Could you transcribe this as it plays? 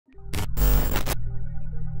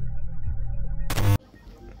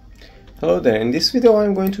Hello there, in this video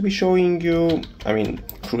I'm going to be showing you,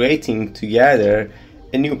 creating together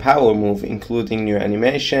a new power move, including new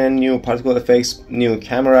animation, new particle effects, new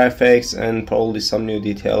camera effects, and probably some new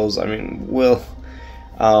details. We'll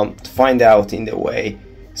find out in the way.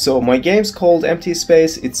 So my game's called Empty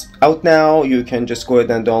Space. It's out now. You can just go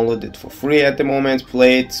ahead and download it for free at the moment,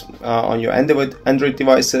 play it on your Android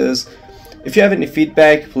devices. If you have any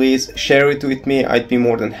feedback, please share it with me. I'd be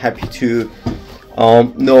more than happy to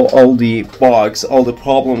know all the bugs, all the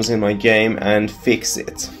problems in my game and fix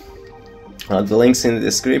it. The link's in the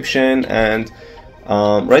description, and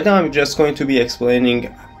right now I'm just going to be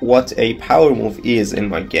explaining what a power move is in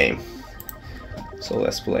my game. So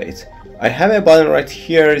let's play it. I have a button right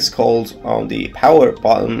here. It's called the power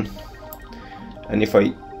button, and if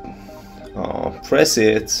I press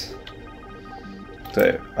it,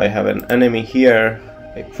 so I have an enemy here.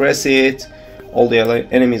 I press it, all the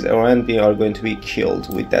enemies around me are going to be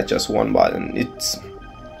killed with that just one button.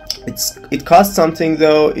 It costs something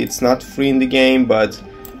though. It's not free in the game, but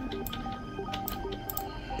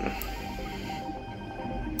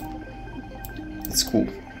it's cool.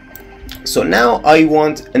 So now I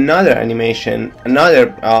want another animation,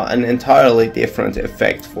 an entirely different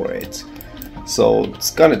effect for it. So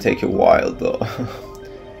it's gonna take a while though.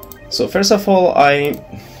 So first of all,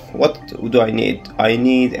 what do I need? I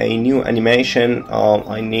need a new animation.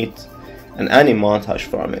 I need an anim montage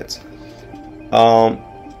from it.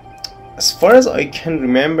 As far as I can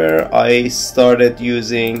remember, I started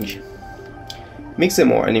using mix and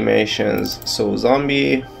more animations. So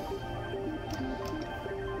zombie.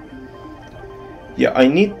 Yeah, I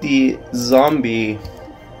need the zombie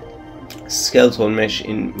skeletal mesh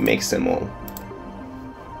in Mixamo.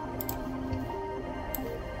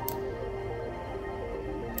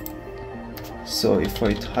 So if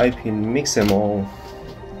I type in Mixamo,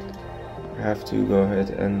 I have to go ahead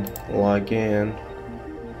and log in,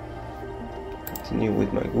 continue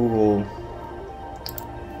with my Google.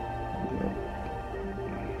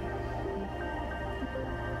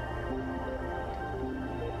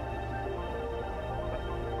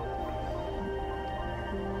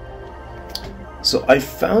 So I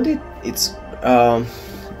found it's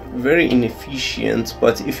very inefficient,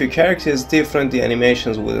 but if your character is different, the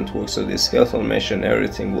animations wouldn't work, so the skeletal mesh and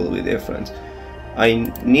everything will be different.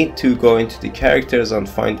 I need to go into the characters and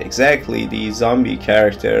find exactly the zombie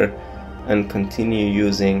character and continue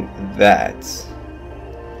using that. So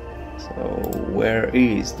where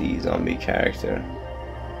is the zombie character?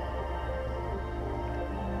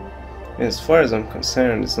 As far as I'm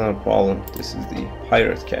concerned, it's not a problem. This is the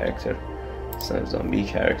pirate character. It's not a zombie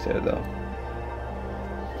character though.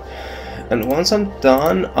 And once I'm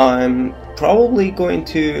done, I'm probably going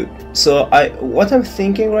to... So what I'm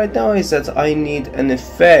thinking right now is that I need an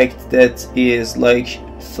effect that is like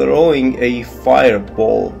throwing a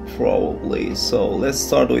fireball, probably. So let's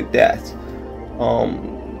start with that.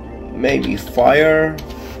 Maybe fire.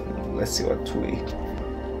 Let's see what we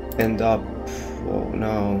end up. Oh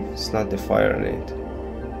no, it's not the fire in it.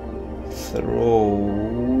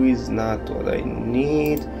 Throw is not what I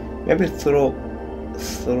need. Maybe throw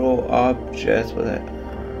objects, but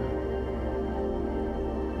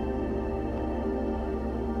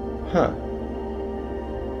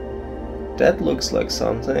that looks like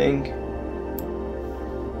something.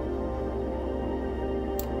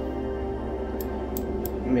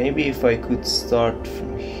 Maybe if I could start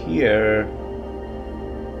from here.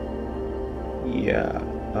 Yeah,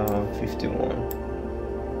 51.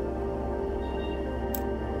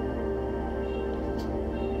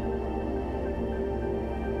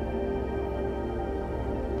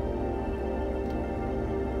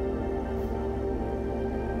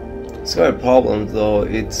 It's got a problem though.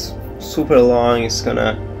 It's super long. It's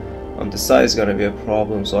gonna the size is gonna be a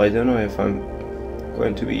problem. So I don't know if I'm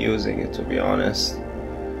going to be using it, to be honest.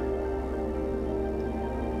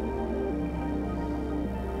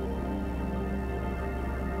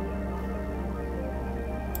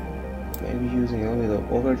 Maybe using a little bit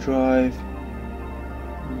of overdrive.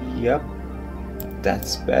 Yep,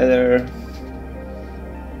 that's better.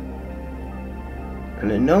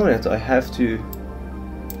 And I know that I have to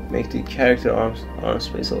make the character arm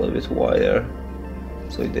space a little bit wider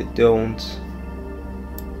so they don't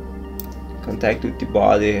contact with the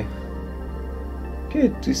body. Okay,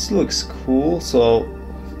 this looks cool. So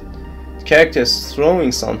the character is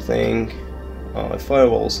throwing something, a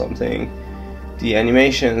fireball or something. The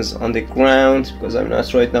animations on the ground, because I'm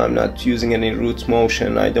not using any root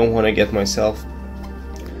motion. I don't want to get myself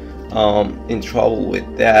in trouble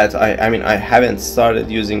with that. I haven't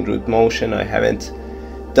started using root motion. I haven't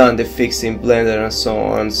done the fix in Blender and so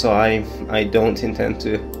on, so I don't intend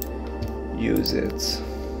to use it.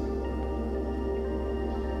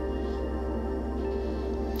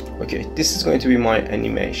 Okay, this is going to be my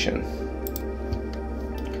animation.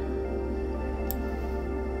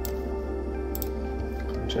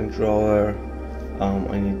 Content drawer.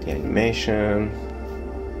 I need the animation.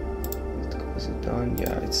 Is it done?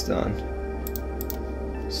 Yeah, it's done.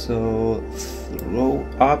 So throw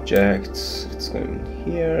objects. It's going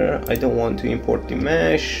here. I don't want to import the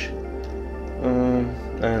mesh.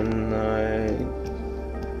 And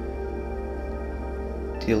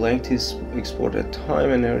the length is exported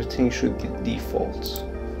time, and everything should be default.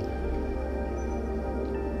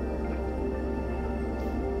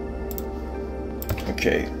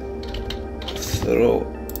 Okay, throw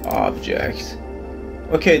object.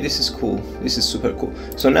 Okay, this is cool. This is super cool.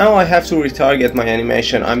 So now I have to retarget my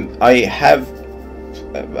animation. I have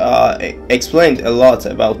explained a lot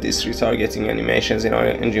about this retargeting animations in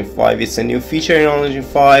Unreal Engine 5. It's a new feature in Unreal Engine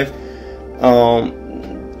 5.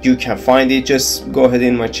 You can find it. Just go ahead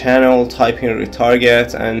in my channel, type in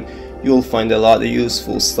retarget, and you'll find a lot of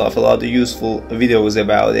useful stuff, a lot of useful videos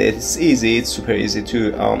about it. It's easy. It's super easy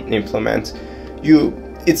to implement.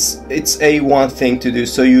 It's a one thing to do.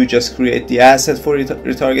 So you just create the asset for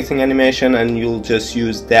retargeting animation, and you'll just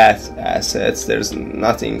use that asset. There's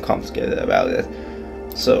nothing complicated about it.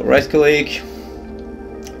 So right click,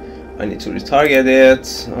 I need to retarget it.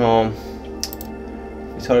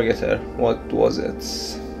 Retargeter, what was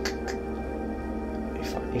it?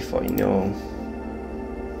 If I know.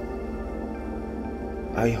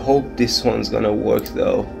 I hope this one's gonna work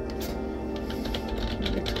though.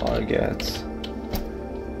 Retarget.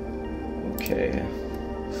 Okay,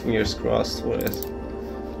 fingers crossed for it.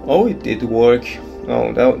 Oh, it did work.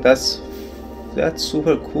 Oh, that's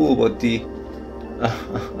super cool, but the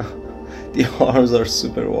the arms are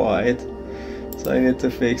super wide, so I need to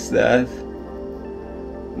fix that.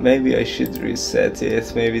 Maybe I should reset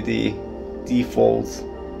it. Maybe the default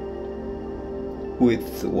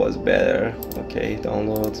width was better. Okay,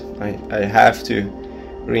 download. I have to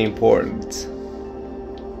re-import it.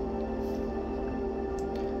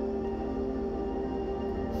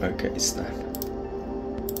 Okay, it's done.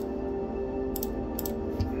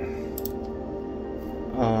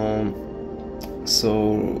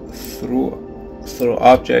 So through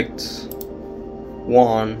object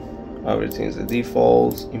 1, everything is the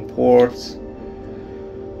default. Import.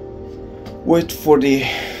 Wait for the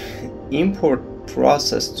import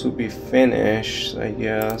process to be finished, I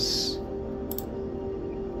guess.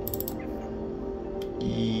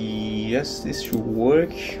 Yes, this should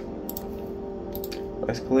work.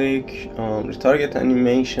 Right click, retarget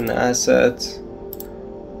animation asset.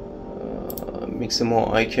 Mixamo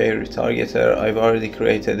IK retargeter. I've already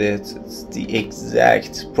created it. It's the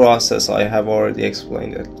exact process I have already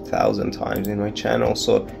explained 1,000 times in my channel,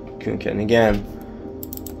 so you can again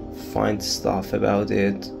find stuff about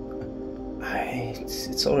it.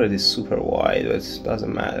 It's already super wide, but it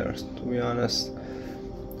doesn't matter, to be honest.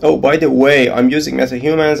 Oh, by the way, I'm using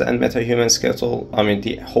MetaHumans, and MetaHuman Skeletal, I mean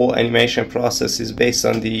the whole animation process is based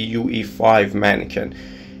on the UE5 mannequin.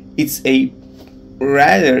 It's a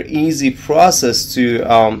rather easy process to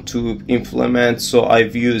implement, so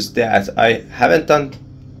I've used that. I haven't done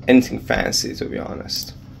anything fancy, to be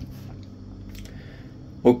honest.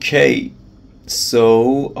 Okay,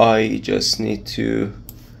 so I just need to,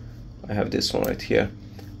 I have this one right here.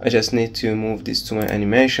 I just need to move this to my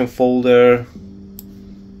animation folder,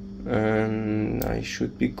 and I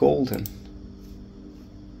should be golden.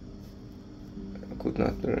 I could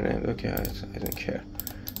not rename. Okay, I don't care.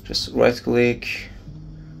 Just right click,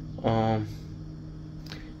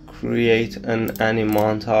 create an anim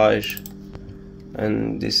montage,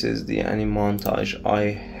 and this is the anim montage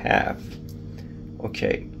I have.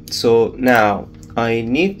 Okay, so now I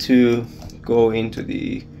need to go into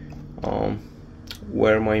the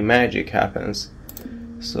where my magic happens.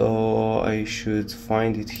 So I should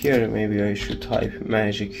find it here. Maybe I should type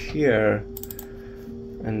magic here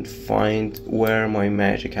and find where my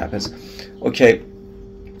magic happens. Okay,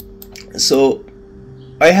 so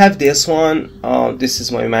I have this one. This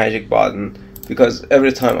is my magic button, because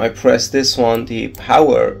every time I press this one, the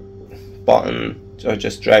power button, so I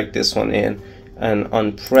just drag this one in, and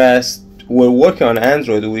unpressed. We're working on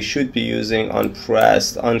Android, we should be using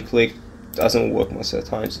unpressed. Unclick doesn't work most of the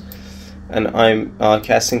times. And I'm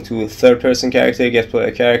casting to third-person character, get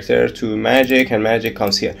player character to magic, and magic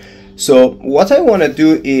comes here. So what I want to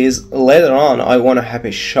do is later on I want to have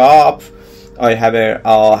a shop. I have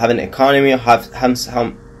an economy. I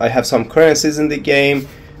have some currencies in the game.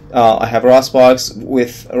 I have Rustbox.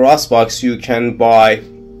 With Rustbox you can buy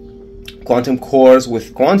quantum cores.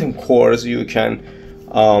 With quantum cores you can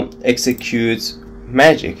execute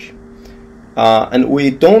magic. And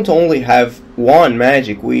we don't only have one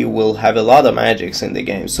magic, we will have a lot of magics in the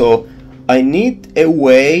game. So I need a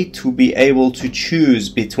way to be able to choose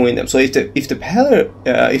between them. So if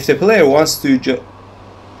the player wants to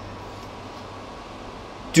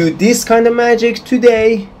do this kind of magic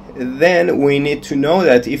today, then we need to know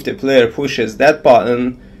that if the player pushes that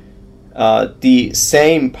button, the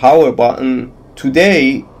same power button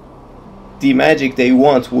today, the magic they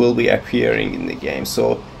want will be appearing in the game.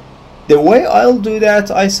 So the way I'll do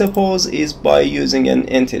that, I suppose, is by using an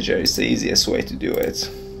integer. It's the easiest way to do it.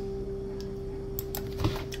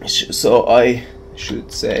 So I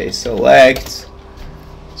should say select.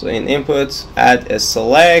 So in input, add a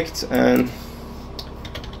select and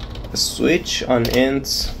a switch on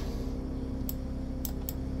int.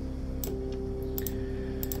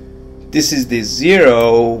 This is the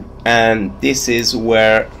 0, and this is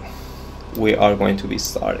where we are going to be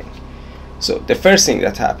starting. So the first thing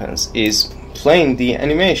that happens is playing the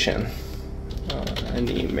animation.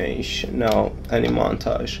 Anim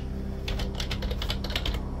montage.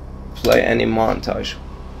 Play anim montage.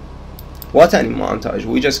 What anim montage?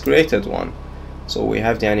 We just created one, so we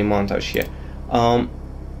have the anim montage here.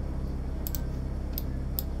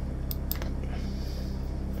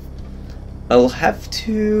 I'll have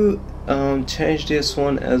to change this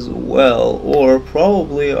one as well, or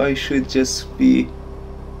probably I should just be,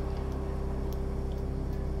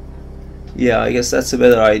 yeah, I guess that's a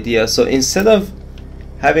better idea. So instead of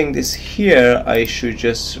having this here, I should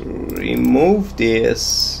just remove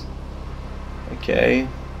this. Okay,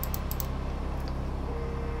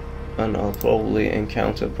 and I'll probably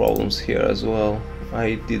encounter problems here as well.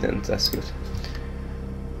 I didn't, that's good.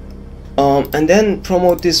 And then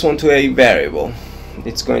promote this one to a variable.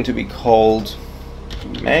 It's going to be called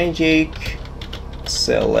magic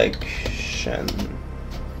selection.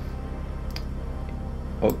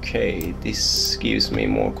 Okay, this gives me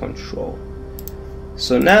more control.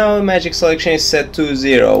 So now magic selection is set to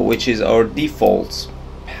 0, which is our default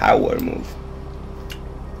power move.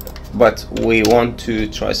 But we want to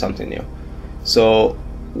try something new. So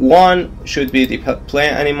 1 should be the play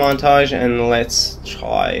anim montage, and let's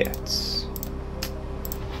try it.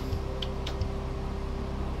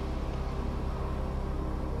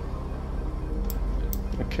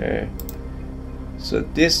 Okay, so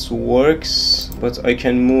this works, but I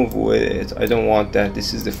can move with it. I don't want that.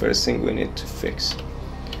 This is the first thing we need to fix.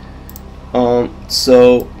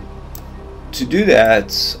 So to do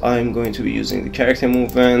that, I'm going to be using the character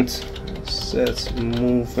movement. Set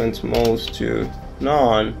movement mode to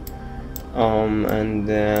none, and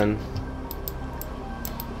then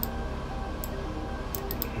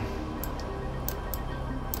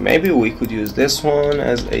maybe we could use this one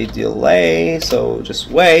as a delay. So just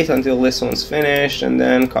wait until this one's finished, and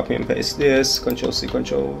then copy and paste this. Control C,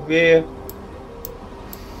 Control V.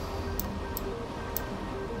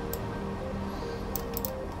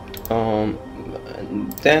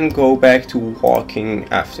 And then go back to walking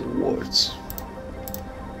afterwards.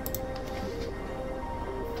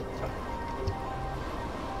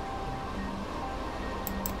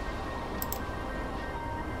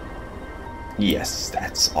 Yes,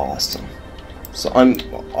 that's awesome. So I'm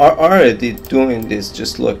already doing this.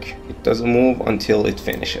 Just look, it doesn't move until it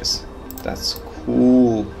finishes. That's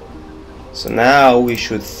cool. So now we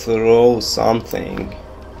should throw something.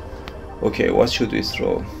 Okay, what should we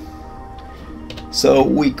throw? So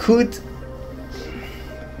we could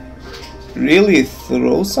really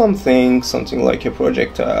throw something like a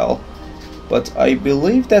projectile, but I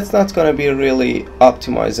believe that's not gonna be really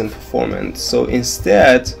optimized in performance. So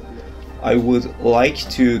instead, I would like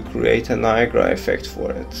to create a Niagara effect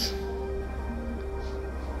for it.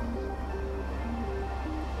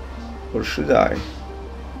 Or should I?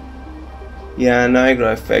 Yeah,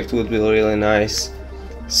 Niagara effect would be really nice.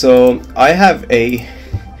 So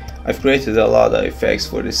I've created a lot of effects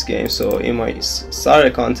for this game. So in my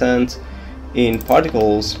starter content, in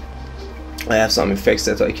particles, I have some effects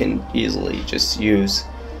that I can easily just use.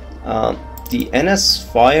 The NS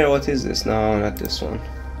Fire, what is this? No, not this one.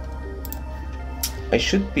 I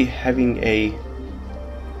should be having a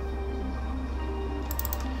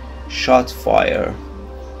shot fire.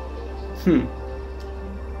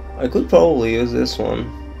 I could probably use this one.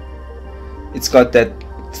 It's got that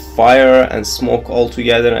fire and smoke all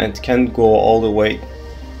together and can't go all the way.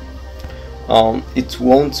 It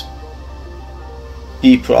won't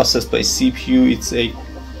be processed by CPU. It's a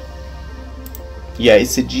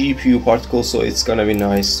GPU particle, so it's gonna be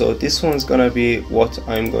nice. So this one's gonna be what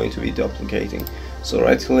I'm going to be duplicating. So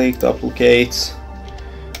right click, duplicate.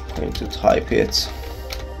 I'm going to type it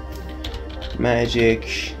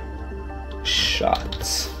magic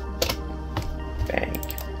shot. Bang.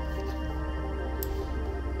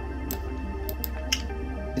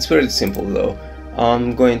 It's very simple though.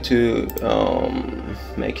 I'm going to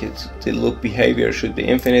make it, the loop behavior should be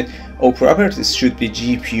infinite. Our properties should be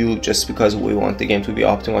GPU just because we want the game to be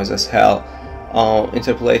optimized as hell.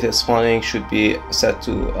 Interpolated spawning should be set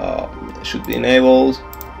to should be enabled.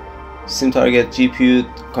 Sim target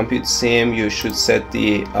GPU compute sim, you should set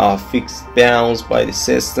the fixed bounds by the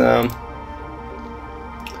system.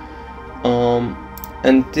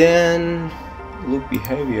 And then loop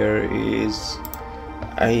behavior is,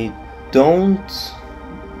 I don't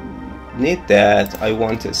need that. I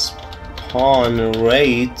want a spawn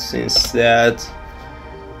rate instead.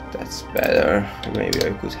 That's better. Maybe I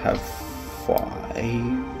could have 5.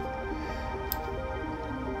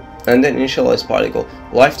 And then initialize particle.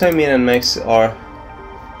 Lifetime min and max are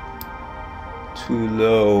too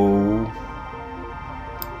low.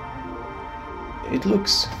 It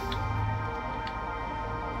looks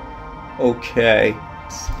okay.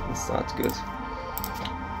 It's not good.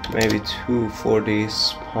 Maybe 2 for the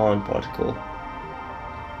spawn particle.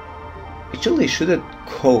 Actually, shouldn't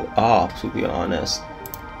go up, to be honest.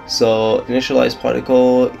 So initialize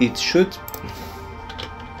particle, it should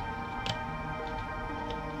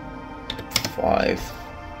 5.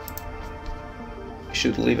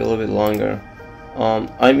 Should leave a little bit longer.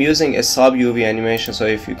 I'm using a sub UV animation, so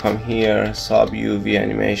if you come here, sub UV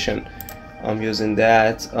animation, I'm using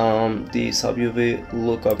that. The sub UV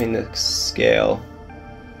lookup index scale.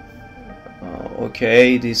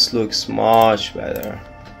 Okay, this looks much better.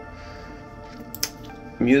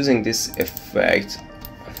 I'm using this effect.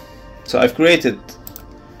 So I've created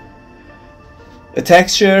a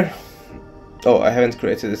texture. Oh, I haven't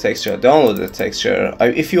created a texture. I downloaded the texture.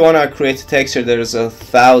 If you wanna create a texture, there's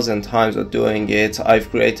 1,000 times of doing it. I've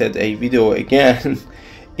created a video again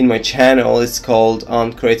in my channel. It's called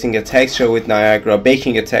creating a texture with Niagara,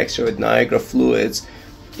 baking a texture with Niagara fluids.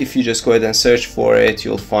 If you just go ahead and search for it,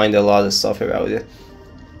 you'll find a lot of stuff about it.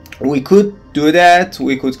 We could do that.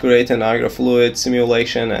 We could create a Niagara fluid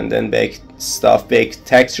simulation and then bake stuff, bake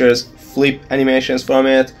textures, flip animations from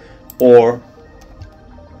it, or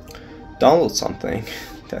download something.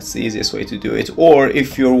 That's the easiest way to do it. Or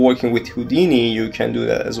if you're working with Houdini, you can do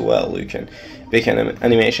that as well. You can bake an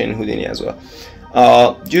animation in Houdini as well.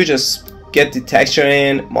 You just get the texture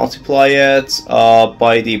in, multiply it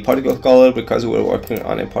by the particle color because we're working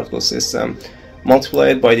on a particle system. Multiply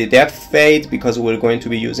it by the depth fade because we're going to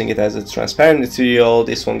be using it as a transparent material.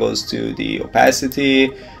 This one goes to the opacity.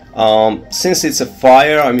 Since it's a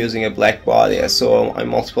fire, I'm using a black body, so I'm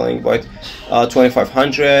multiplying by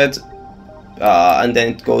 2500, and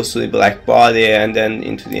then it goes to the black body and then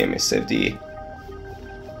into the MSFD.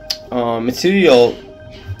 Material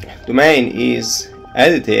domain is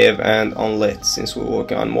additive and unlit. Since we're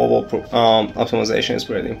working on mobile optimization, is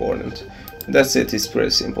pretty important. That's it. It's pretty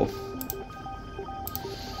simple.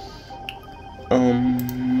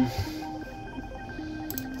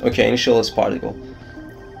 Okay, initialize particle.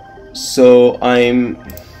 So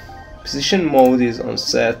position mode is on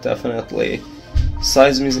set, definitely.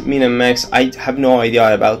 Size min and max, I have no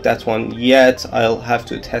idea about that one yet. I'll have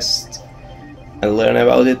to test and learn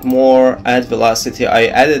about it more. Add velocity, I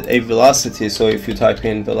added a velocity, so if you type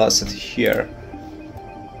in velocity here,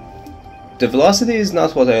 the velocity is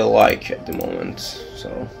not what I like at the moment,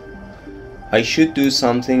 so I should do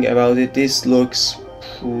something about it. This looks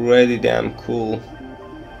pretty damn cool.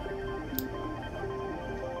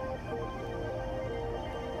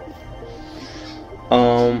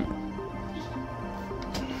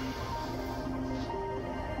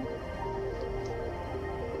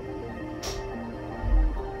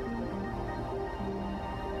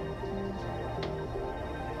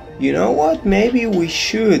 You know what? Maybe we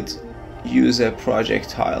should use a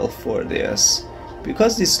projectile for this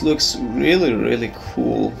because this looks really, really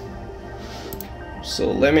cool.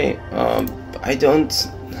 So let me. I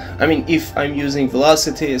mean, if I'm using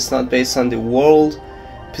velocity, it's not based on the world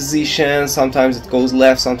position. Sometimes it goes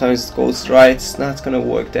left, sometimes it goes right. It's not gonna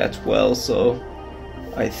work that well. So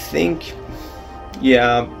I think,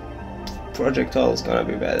 yeah, projectile is gonna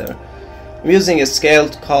be better. I'm using a scale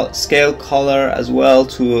color as well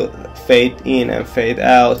to fade in and fade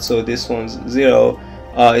out. So this one's 0.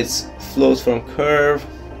 It's flows from curve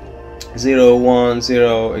 0, 1,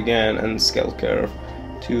 0 again, and scale curve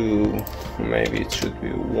to maybe it should be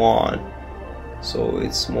 1. So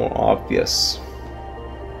it's more obvious.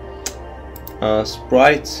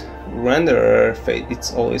 Sprite renderer,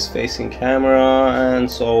 it's always facing camera, and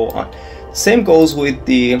so on. Same goes with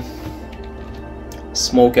the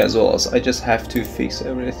smoke as well, so I just have to fix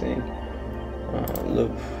everything.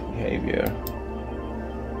 loop behavior.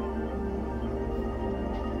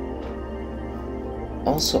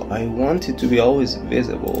 Also, I want it to be always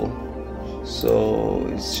visible, so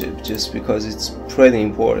it's just because it's pretty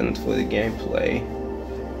important for the gameplay.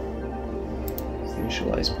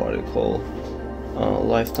 Initialize particle.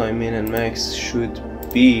 Lifetime min and max should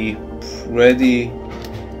be pretty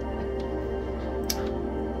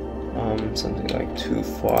something like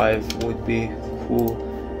 2.5 would be cool.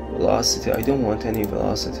 Velocity, I don't want any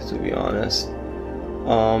velocity, to be honest.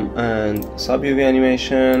 And sub UV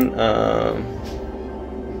animation,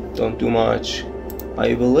 don't do much.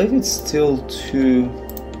 I believe it's still too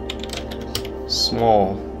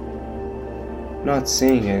small. Not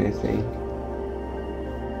seeing anything.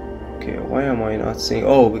 Okay, why am I not seeing?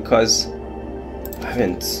 Oh, because I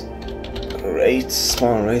haven't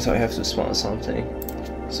spawn rate. I have to spawn something.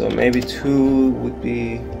 So maybe 2 would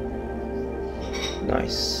be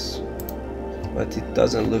nice, but it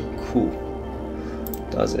doesn't look cool,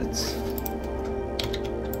 does it?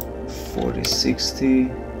 4060.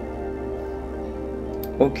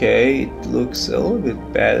 Okay, it looks a little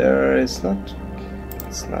bit better. It's not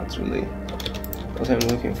really what I'm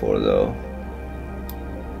looking for though.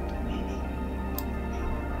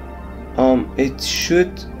 It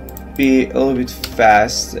should be a little bit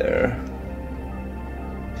faster.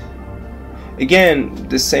 Again,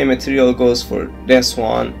 the same material goes for this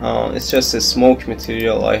one. It's just a smoke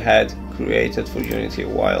material I had created for Unity a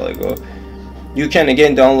while ago. You can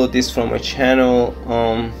again download this from my channel.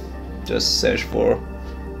 Just search for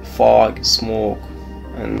fog, smoke,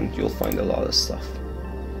 and you'll find a lot of stuff.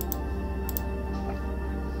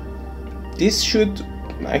 This should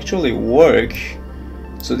actually work.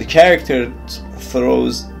 So the character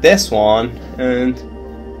throws this one and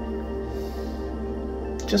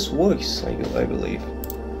it just works, I believe.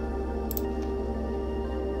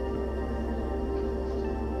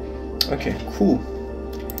 Okay, cool.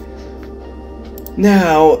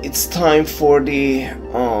 Now it's time for the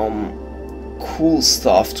cool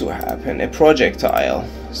stuff to happen, a projectile.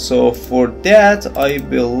 So for that, I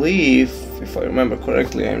believe, if I remember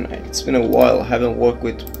correctly, and it's been a while, I haven't worked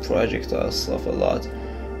with projectile stuff a lot.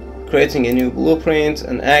 Creating a new blueprint,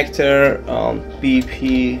 an actor,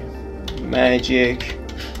 BP, magic,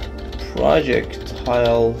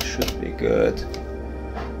 projectile should be good.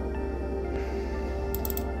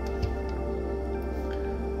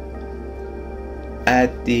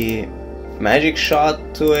 Add the magic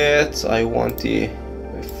shot to it. I want the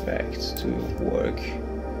effect to work.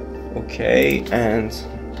 Okay, and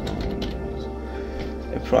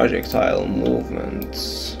a projectile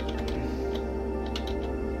movement.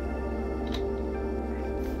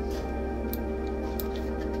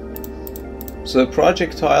 So the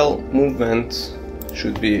projectile movement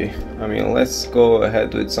should be, I mean, let's go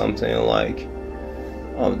ahead with something like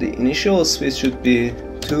the initial speed should be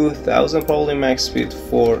 2000, probably max speed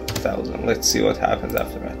 4000. Let's see what happens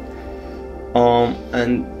after that.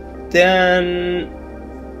 And then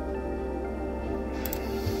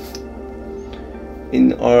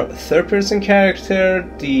in our third person character,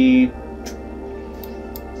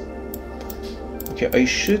 I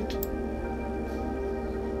should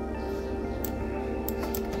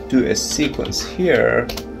do a sequence here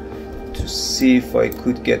to see if I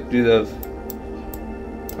could get rid of,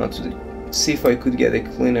 see if I could get a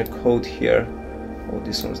cleaner code here. Oh,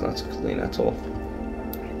 this one's not clean at all.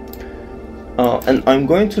 And I'm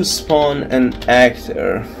going to spawn an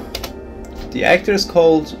actor. The actor is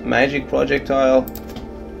called Magic Projectile.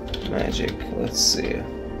 Magic, let's see.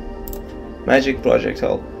 Magic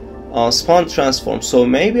Projectile. Spawn transform. So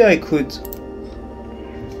maybe I could.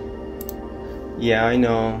 Yeah, I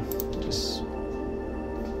know. Just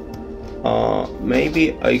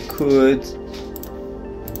maybe I could.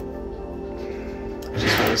 I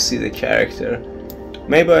just want to see the character.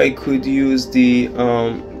 Maybe I could use the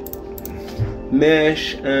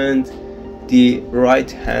mesh and the right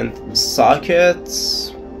hand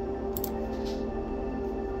sockets.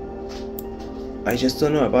 I just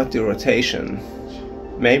don't know about the rotation.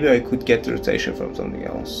 Maybe I could get the rotation from something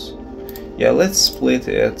else. Yeah, let's split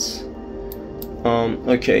it.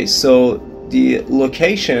 Okay, so the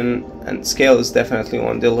location and scale is definitely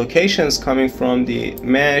one. The location is coming from the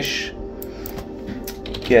mesh,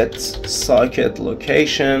 get socket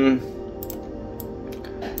location,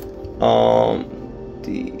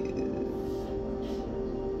 the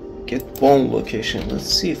get bone location.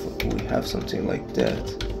 Let's see if we have something like that.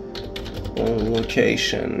 Bone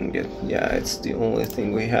location, yeah, it's the only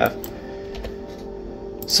thing we have.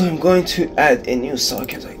 So I'm going to add a new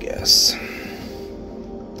socket, I guess.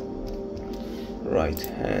 Right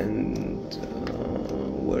hand,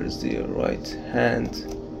 where's the right hand?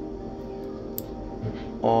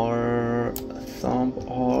 R, thumb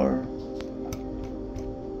R.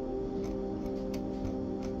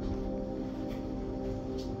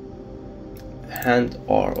 Hand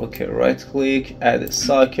R. Okay, right click, add a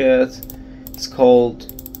socket. It's called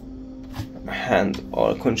hand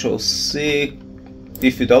R. Control C.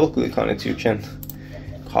 If you double click on it, you can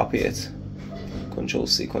copy it. Control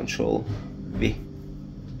C, Control V.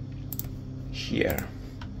 Here.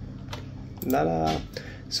 La-la.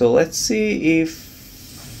 So let's see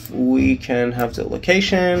if we can have the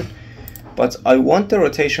location, but I want the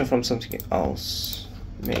rotation from something else.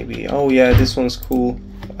 Maybe, oh yeah, this one's cool.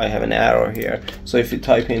 I have an arrow here. So if you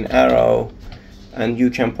type in arrow and you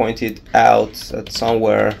can point it out at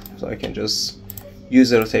somewhere, so I can just use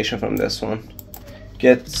the rotation from this one.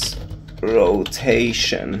 Get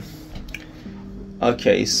rotation.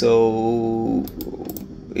 Okay, so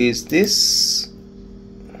is this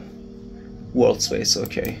world space?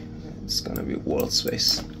 Okay, it's gonna be world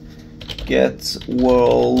space. Get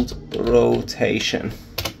world rotation.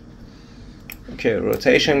 Okay,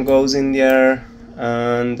 rotation goes in there,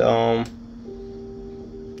 and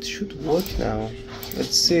it should work now.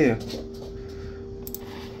 Let's see.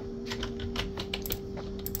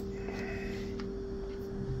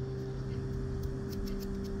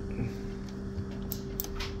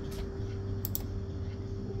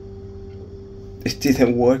 It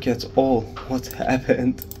didn't work at all. What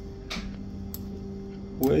happened?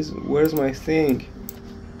 Where's my thing?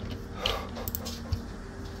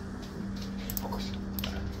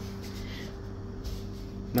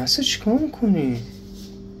 مسا چیکار میکنی؟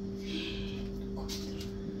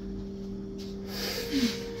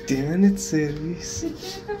 دهنت سرویس.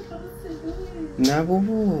 نه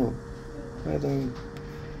بابا. I don't.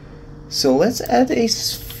 So let's add a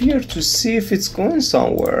sphere to see if it's going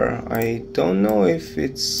somewhere. I don't know if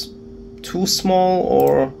it's too small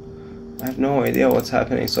or I have no idea what's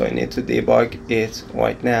happening, so I need to debug it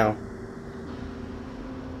right now.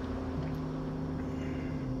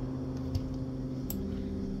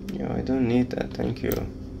 Yeah, I don't need that, thank you.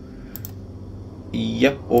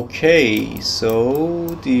 Yep, okay, so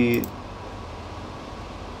the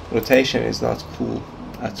rotation is not cool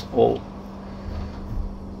at all.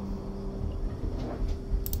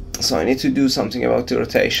 So I need to do something about the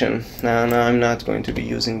rotation. No, I'm not going to be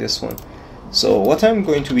using this one. So what I'm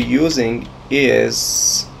going to be using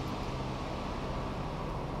is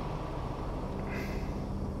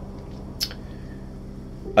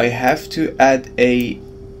I have to add an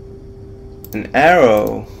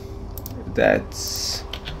arrow that's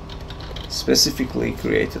specifically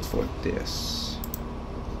created for this.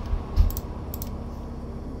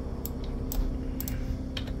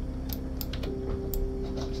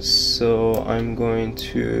 So I'm going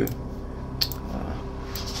to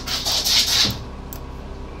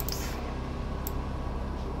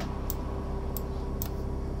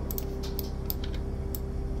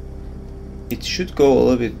it should go a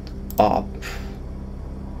little bit up,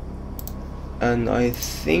 and I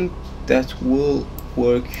think that will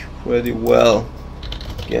work pretty well.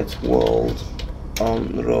 Get world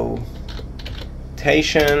on rotation.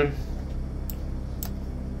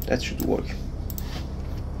 That should work.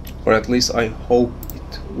 Or at least I hope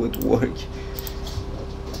it would work.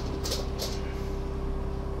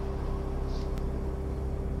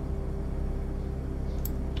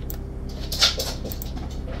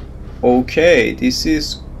 Okay, this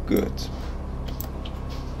is good.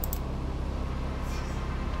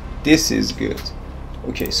 This is good.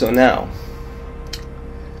 Okay, so now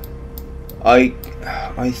I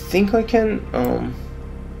think I can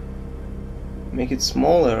make it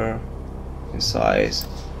smaller in size.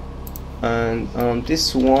 And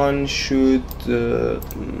this one should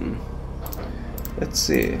let's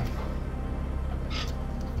see.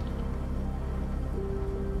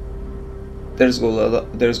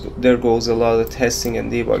 There goes a lot of testing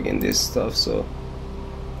and debugging this stuff. So,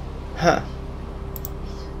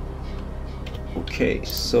 okay.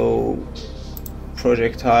 So,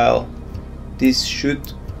 projectile. This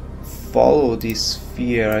should follow this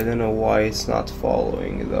sphere. I don't know why it's not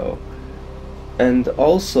following though. And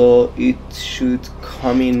also it should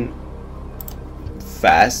come in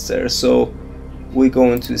faster, so we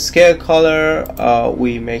go into scale color,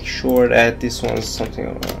 we make sure that this one's something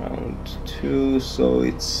around 2, so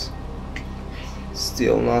it's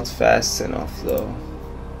still not fast enough though.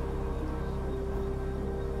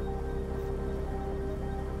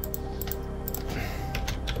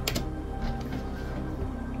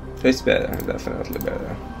 It's better, definitely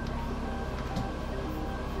better.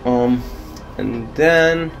 And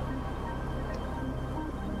then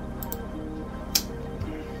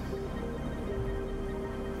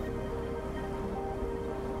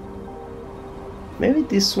Maybe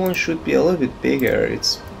this one should be a little bit bigger.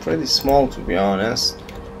 It's pretty small, to be honest.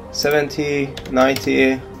 70,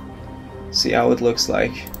 90. See how it looks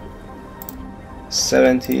like.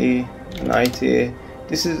 70, 90.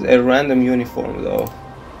 This is a random uniform though.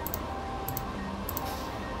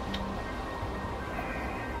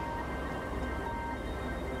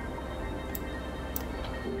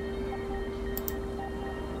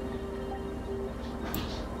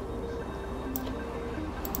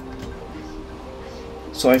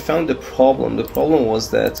 So I found the problem. The problem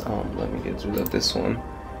was that let me get rid of this one.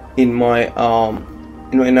 In my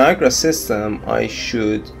Niagara system, I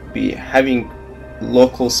should be having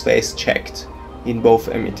local space checked in both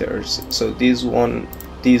emitters. So these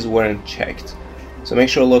weren't checked. So make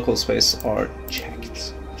sure local space are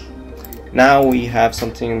checked. Now we have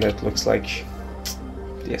something that looks like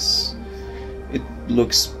this. It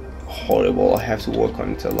looks horrible. I have to work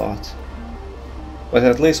on it a lot. But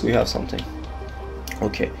at least we have something.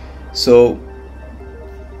 Okay, so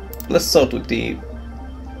let's start with the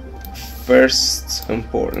first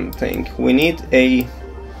important thing. We need a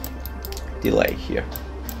delay here.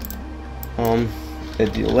 A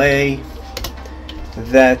delay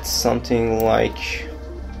that's something like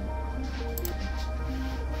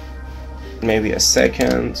maybe a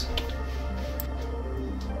second.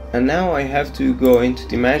 And now I have to go into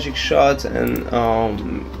the magic shot and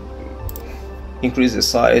increase the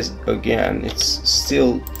size again. It's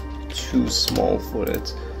still too small for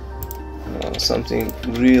it. Something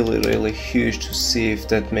really huge to see if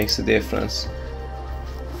that makes a difference.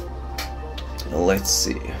 Let's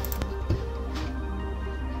see.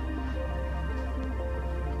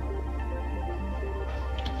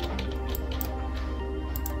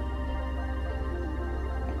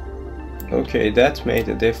 Okay, that made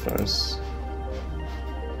a difference.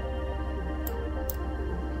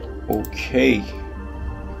 Okay,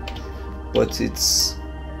 but it's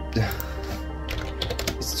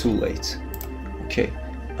too late. Okay,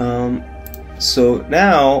 so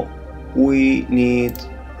now we need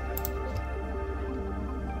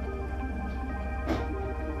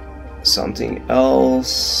something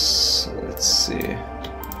else. Let's see.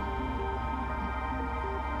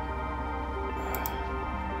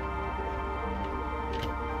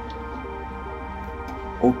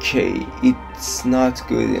 Okay, it's not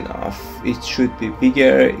good enough. It should be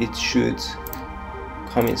bigger. It should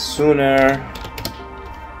come in sooner.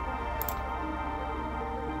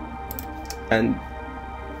 And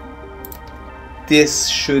this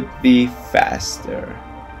should be faster.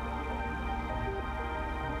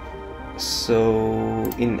 So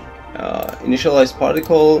in initialize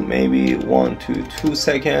particle, maybe 1 to 2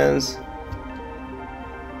 seconds.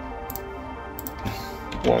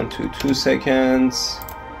 1 to 2 seconds.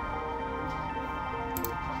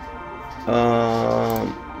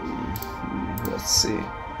 Let's see.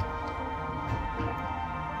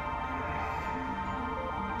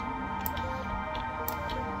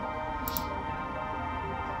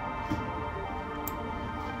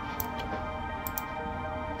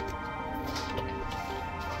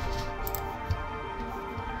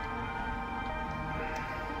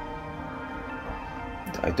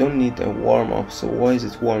 I don't need a warm-up, so why is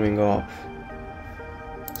it warming up?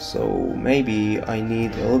 So maybe I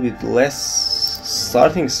need a little bit less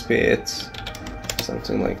starting speed,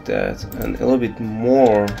 something like that, and a little bit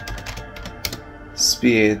more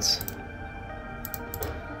speed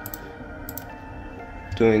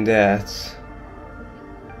doing that.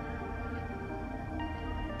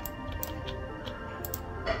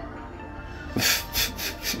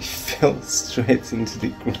 Fell straight into the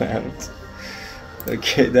ground.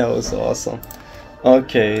 Okay, that was awesome.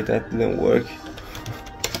 Okay, that didn't work.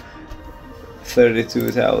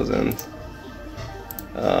 32,000.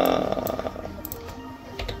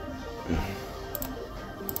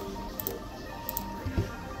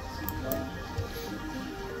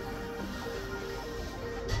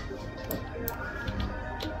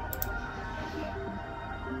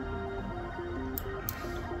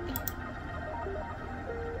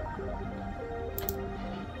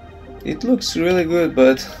 It looks really good,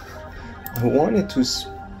 but I want it to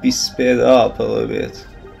be sped up a little bit.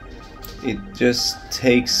 It just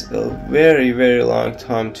takes a very long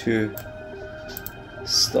time to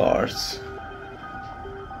start.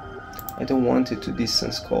 I don't want it to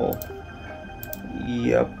distance call.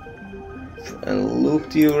 Yep. And loop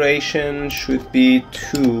duration should be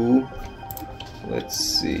 2. Let's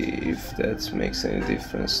see if that makes any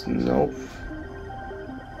difference. Nope.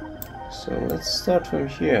 So let's start from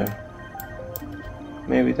here.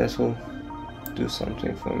 Maybe that will do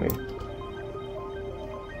something for me.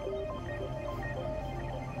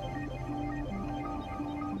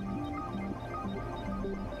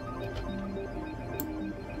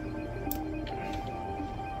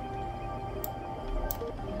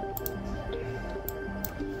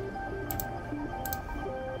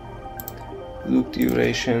 loop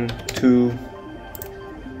duration 2.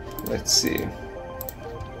 Let's see.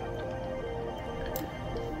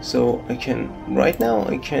 So I can, right now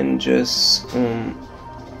I can just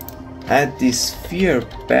add this sphere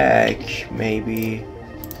back maybe,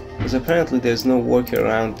 because apparently there's no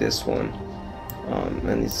workaround this one,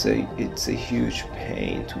 and it's a huge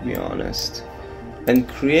pain, to be honest. And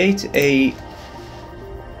create a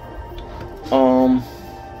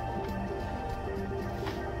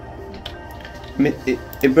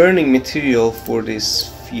burning material for this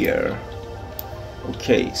sphere.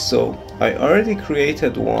 Okay, so I already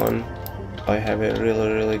created one. I have a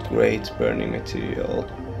really great burning material.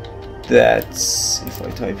 That's, if I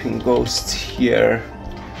type in ghost here,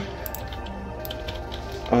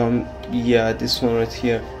 yeah, this one right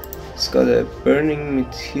here, it's got a burning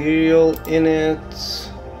material in it.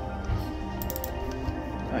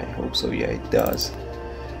 I hope so. Yeah, it does.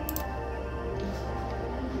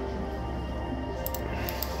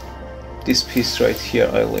 This piece right here,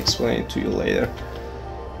 I'll explain it to you later.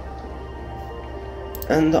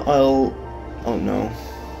 And oh no,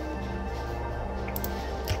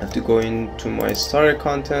 I have to go into my starter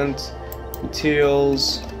content,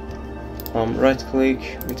 materials, right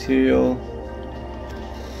click, material,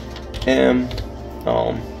 and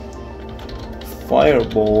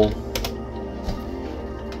Fireball,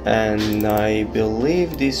 and I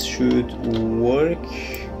believe this should work.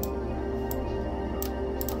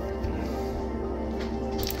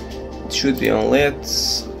 It should be on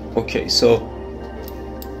lit. Okay, so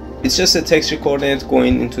it's just a texture coordinate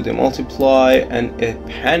going into the multiply and a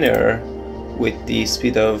panner with the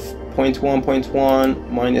speed of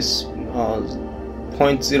 0.1 minus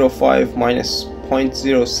 0.05 minus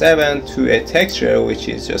 0.07 to a texture which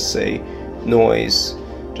is just a noise.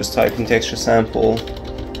 Just type in texture sample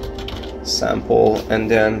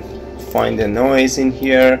and then find the noise in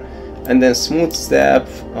here, and then smooth step,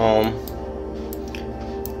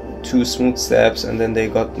 2 smooth steps, and then they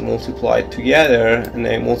got multiplied together, and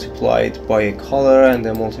they multiplied by a color, and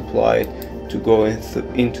then multiplied to go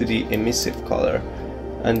into the emissive color.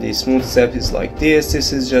 And the smooth step is like this.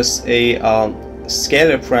 This is just a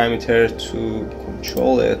scalar parameter to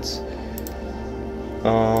control it.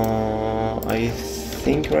 I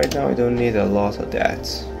think right now I don't need a lot of that,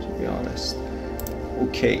 to be honest.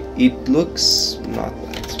 Okay, it looks not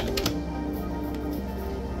bad.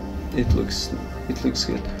 It looks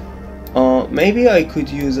good. Maybe I could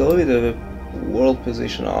use a little bit of a world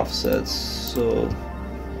position offset, so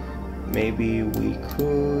maybe we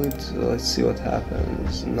could, let's see what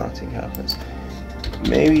happens. Nothing happens.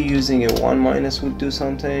 Maybe using a 1 minus would do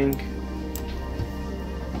something.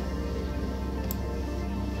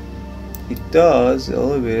 It does a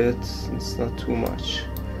little bit, it's not too much.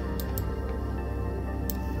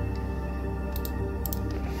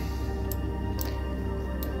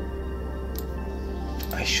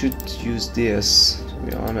 I should use this, to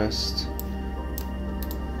be honest.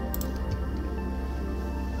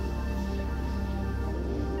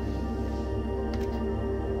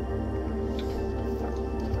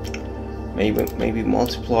 Maybe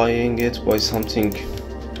multiplying it by something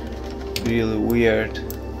really weird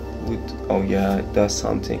would, oh yeah, it does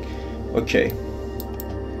something. Okay,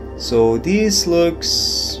 so this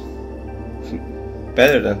looks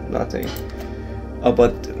better than nothing.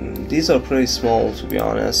 But these are pretty small, to be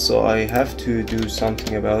honest, so I have to do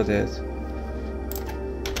something about it.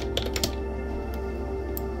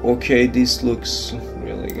 Okay, this looks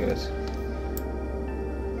really good.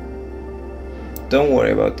 Don't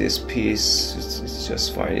worry about this piece, it's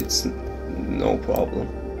just fine, it's no problem.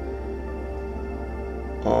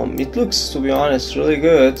 It looks, to be honest, really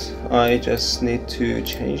good. I just need to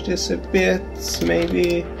change this a bit,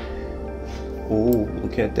 maybe. Oh,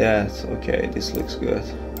 look at that. Okay, this looks good.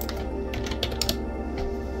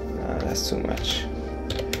 Nah, that's too much.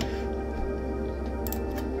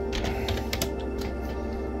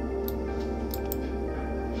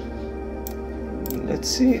 Let's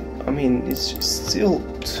see. I mean, it's still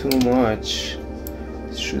too much.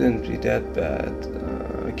 It shouldn't be that bad.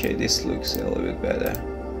 Okay, this looks a little bit better.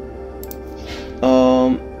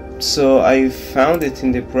 So I found it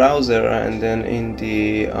in the browser and then in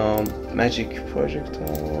the Magic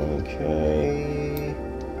Projectile. Okay.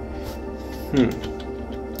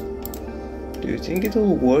 Do you think it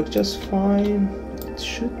will work just fine? It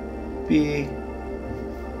should be a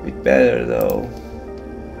bit better though.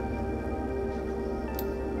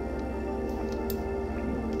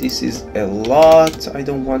 This is a lot. I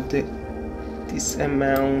don't want this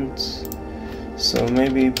amount. So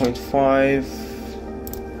maybe 0.5.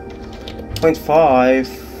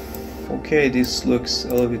 Okay, this looks a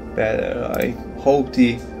little bit better. I hope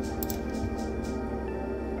the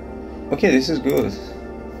Okay, this is good.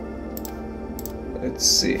 Let's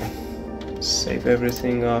see. Save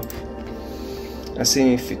everything up. I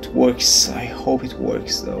see if it works. I hope it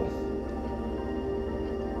works though.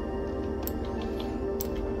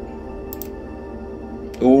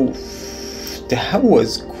 Oh, that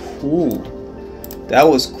was cool. That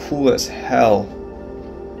was cool as hell.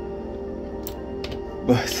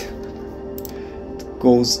 But it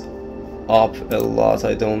goes up a lot.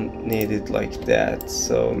 I don't need it like that.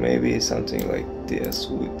 So maybe something like this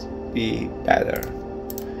would be better.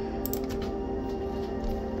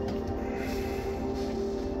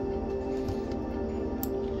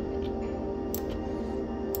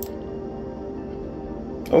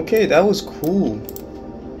 Okay, that was cool.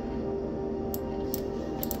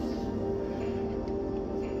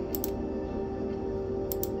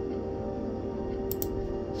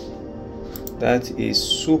 That is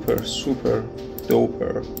super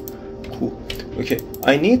duper cool. Okay,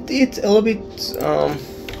 I need it a little bit.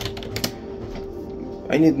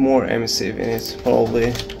 I need more emissive in it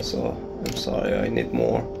probably. So I'm sorry, I need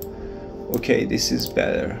more. Okay, this is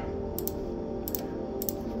better.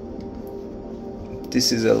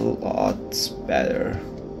 This is a lot better.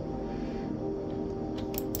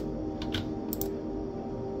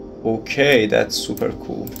 Okay, that's super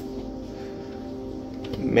cool.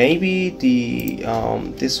 Maybe the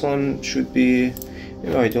this one should be. You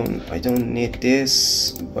know, I don't need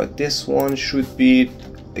this, but this one should be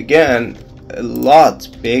again a lot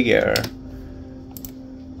bigger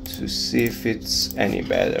to see if it's any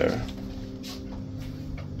better.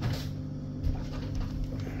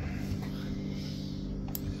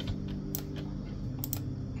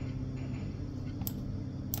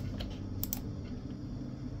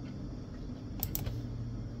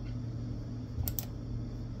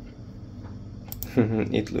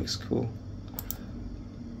 It looks cool.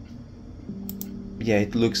 Yeah,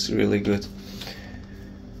 it looks really good.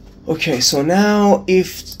 Okay, so now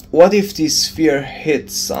what if this sphere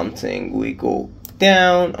hits something? We go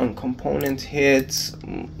down on component hit.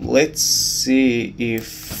 Let's see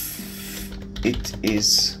if it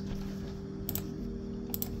is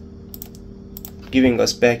giving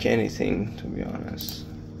us back anything, to be honest.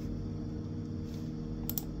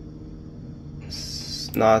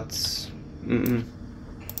 It's not.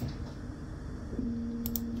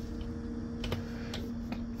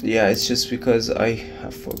 Yeah, it's just because I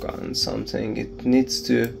have forgotten something. It needs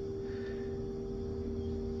to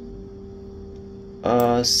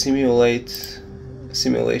simulation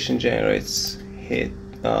generates hit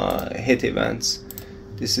events.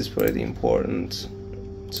 This is pretty important.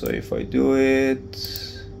 So if I do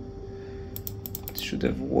it, it should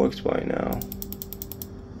have worked by now.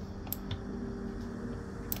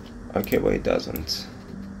 Okay, but it doesn't.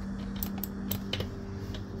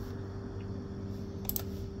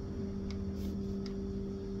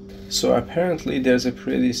 So apparently there's a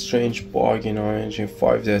pretty strange bug in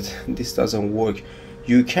UE5 that this doesn't work.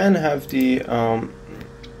 You can have the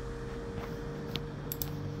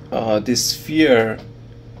this sphere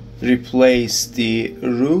replace the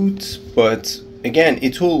root, but again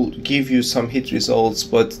it will give you some hit results,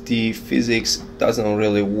 but the physics doesn't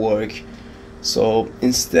really work. So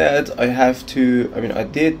instead I have to, I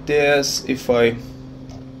did this. If I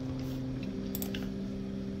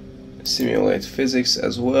simulate physics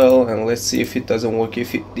as well, and let's see if it doesn't work.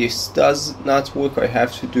 If this does not work, I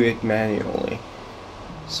have to do it manually.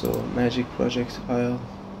 So magic projectile.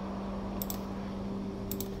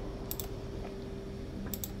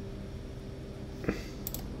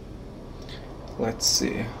 Let's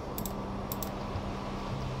see.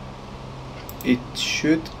 It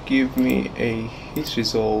should give me a hit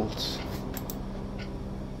result.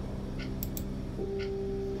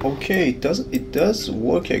 Okay, it does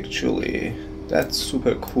work actually. That's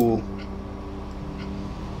super cool.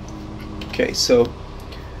 Okay, so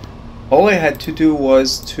all I had to do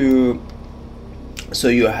was to, so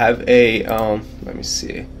you have a let me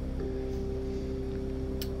see.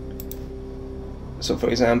 So for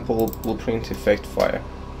example, blueprint effect fire.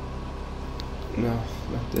 No,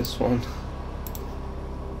 not this one.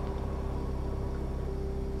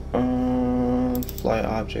 Fly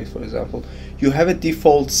object, for example. You have a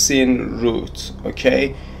default scene root,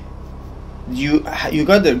 okay? You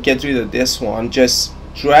gotta get rid of this one. Just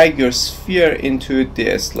drag your sphere into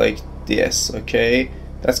this, like this, okay?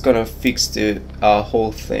 That's gonna fix the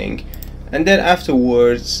whole thing. And then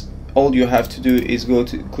afterwards, all you have to do is go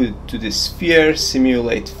to the sphere,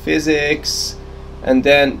 simulate physics, and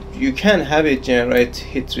then you can have it generate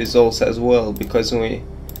hit results as well, because we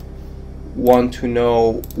want to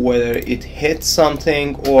know whether it hits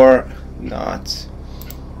something or not.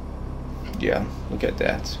 Yeah, look at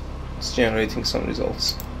that. it's generating some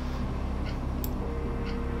results.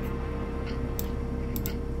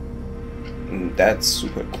 That's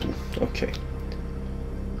super cool. Okay.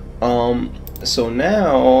 So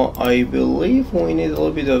now I believe we need a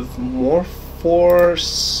little bit of more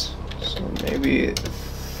force. So maybe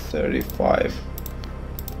 35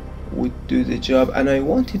 would do the job, and I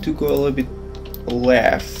want it to go a little bit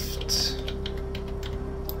left.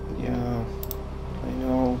 Yeah, I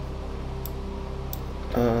know.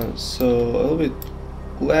 So a little bit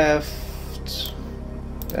left.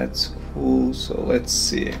 That's cool. So let's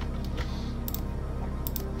see.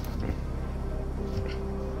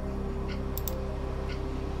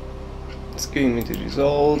 It's giving me the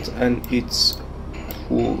result, and it's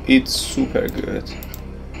cool. It's super good.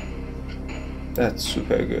 That's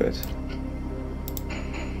super good.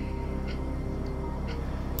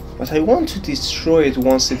 But I want to destroy it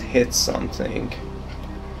once it hits something.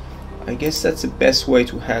 I guess that's the best way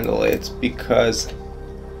to handle it, because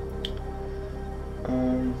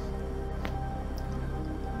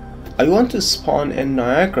I want to spawn a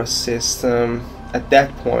Niagara system at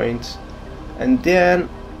that point, and then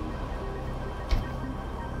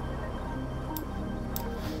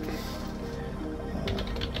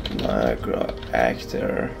Niagara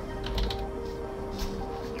actor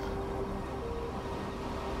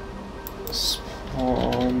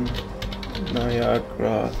spawn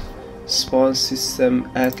Niagara spawn system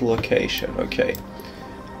at location. Okay,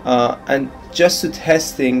 and just to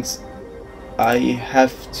test things, I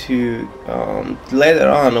have to later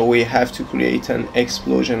on we have to create an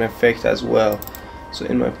explosion effect as well. So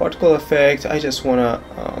in my particle effect, I just wanna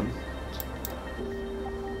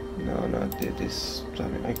no, not this.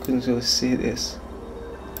 I couldn't really see this.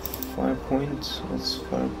 5 point. What's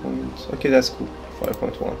 5 point? Okay, that's cool.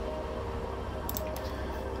 5.1.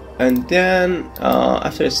 And then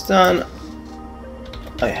after it's done,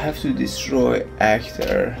 I have to destroy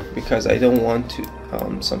actor because I don't want to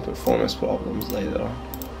some performance problems later on.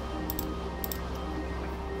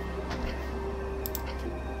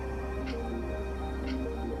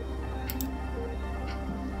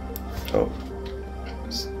 Oh,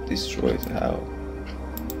 it's destroyed. How?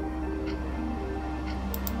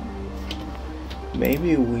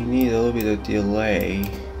 Maybe we need a little bit of delay.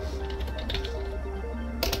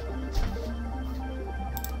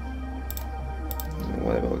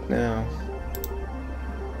 What about now?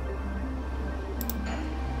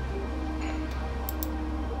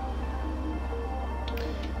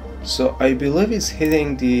 So I believe it's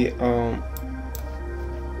hitting the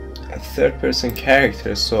third-person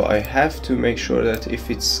character, so I have to make sure that if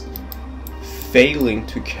it's failing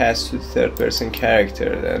to cast to third-person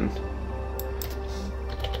character, then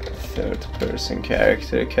third-person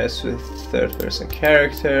character, cast with third-person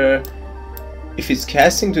character. If it's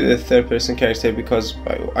casting to the third-person character, because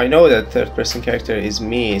I know that third-person character is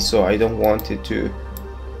me, so I don't want it to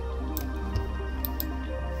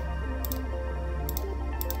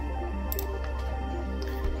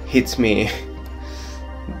hit me.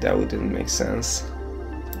 That wouldn't make sense.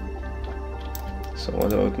 So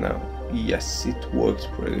what about now? Yes, it worked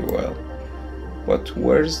pretty well. But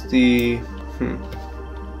where's the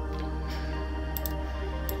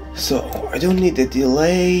So I don't need the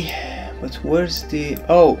delay, but where's the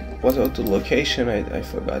what about the location? I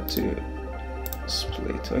forgot to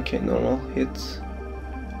split. Okay, normal hit.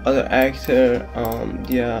 Other actor,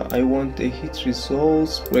 yeah, I want the hit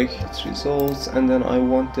results, break hit results, and then I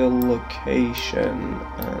want the location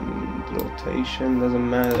and rotation, doesn't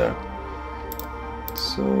matter.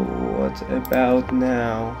 So what about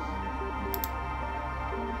now?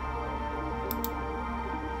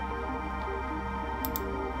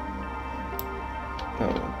 I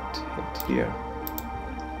want hit here.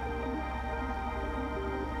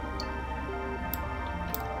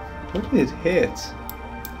 What did it hit?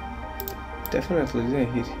 Definitely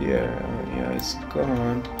didn't hit here. Yeah, it's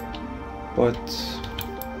gone. But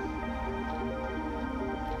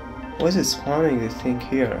why is it spawning the thing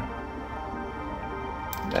here?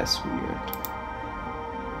 That's weird.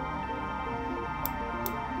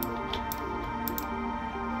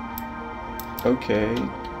 Okay,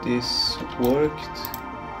 this worked.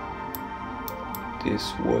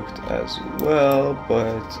 This worked as well,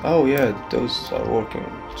 but oh yeah, those are working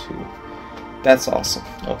too. That's awesome.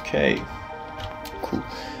 Okay. Cool.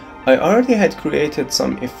 I already had created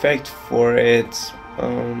some effect for it,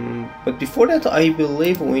 but before that I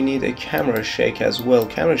believe we need a camera shake as well.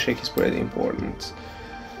 Camera shake is pretty important.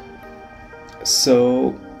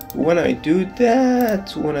 So when I do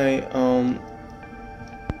that, when I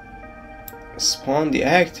spawn the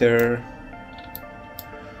actor,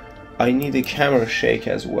 I need a camera shake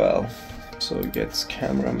as well. So it gets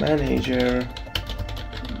camera manager,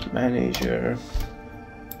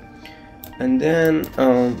 and then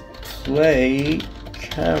play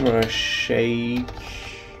camera shake,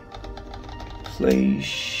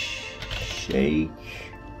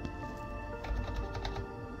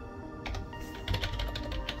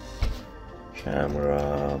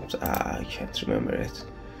 camera, I can't remember it.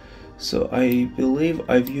 So I believe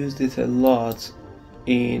I've used it a lot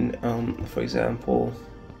in for example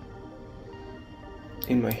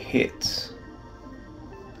in my hit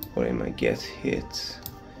or in my get hit.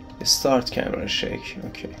 Start camera shake.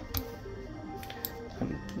 Okay,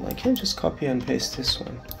 I can just copy and paste this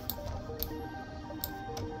one.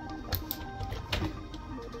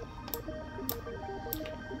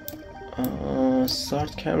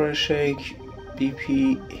 Start camera shake,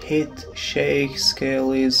 BP hit shake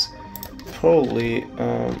scale is probably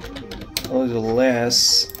a little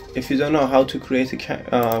less. If you don't know how to create a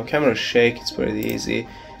camera shake, it's pretty easy.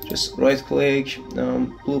 Just right click,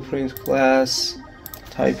 blueprint class,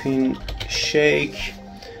 type in shake.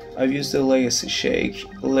 I've used the legacy shake,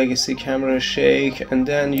 legacy camera shake, and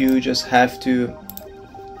then you just have to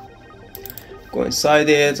go inside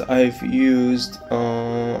it. I've used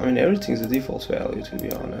I mean everything's the default value, to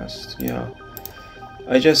be honest. Yeah,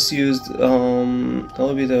 I just used a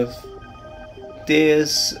little bit of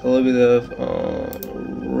this, a little bit of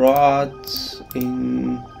rot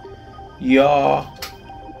in yaw,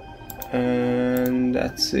 and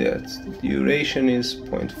that's it. The duration is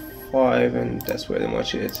 0.5 and that's pretty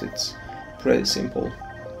much it. It's pretty simple.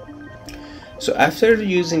 So after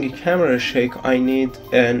using a camera shake, I need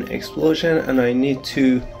an explosion and I need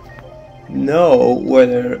to know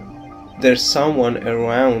whether there's someone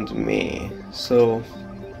around me. So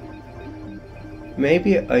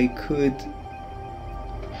maybe I could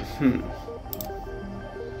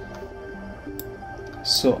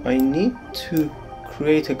so I need to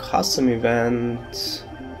create a custom event.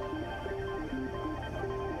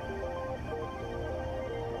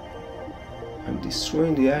 I'm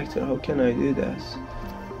destroying the actor. How can I do that?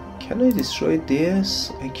 Can I destroy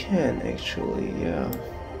this? I can actually, yeah.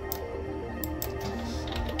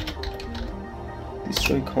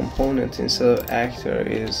 Destroy component instead of actor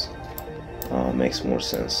is makes more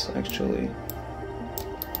sense actually.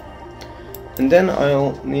 And then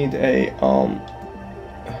I'll need a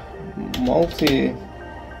multi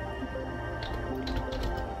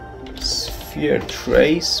sphere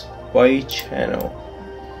trace by channel.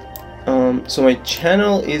 So my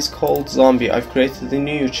channel is called zombie. I've created a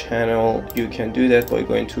new channel. You can do that by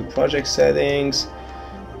going to project settings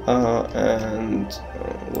and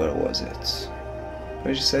where was it?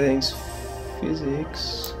 Project settings,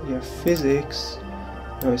 physics. Yeah, physics.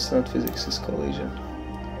 No, it's not physics, it's collision.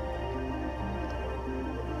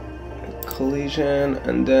 Collision,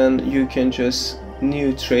 and then you can just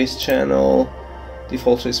new trace channel.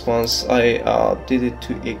 Default response, I did it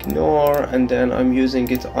to ignore, and then I'm using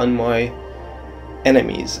it on my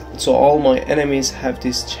enemies. So all my enemies have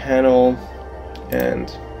this channel and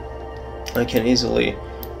I can easily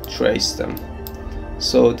trace them.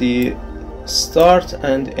 So the start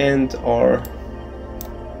and end are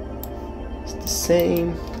the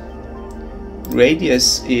same.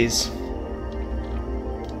 Radius is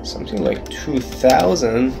something like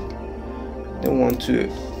 2000. I don't want to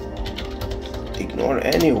ignore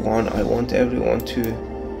anyone, I want everyone to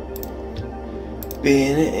be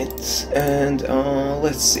in it, and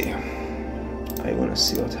let's see. I want to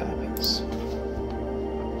see what happens.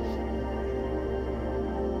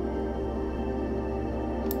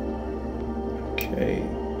 Okay.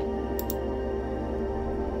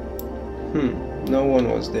 No one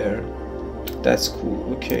was there. That's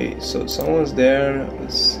cool. Okay, so someone's there.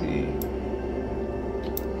 Let's see.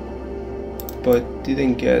 But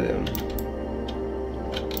didn't get him.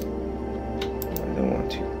 I don't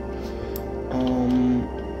want to.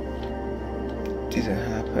 Didn't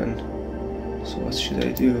happen. So what should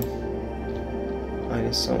I do? I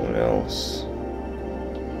need someone else.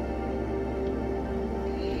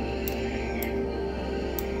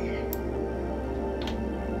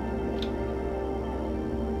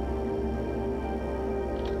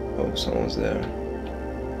 Oh, someone's there.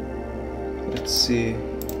 Let's see.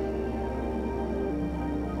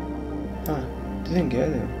 Didn't get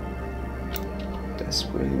him. That's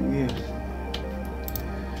pretty weird.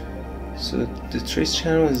 So the trace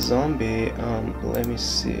channel is zombie. Let me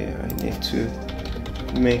see. I need to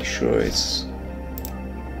make sure it's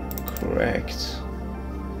correct.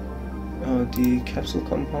 The capsule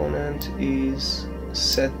component is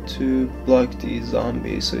set to block the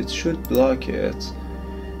zombie, so it should block it.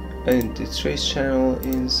 And the trace channel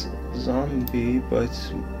is zombie, but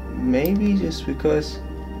maybe just because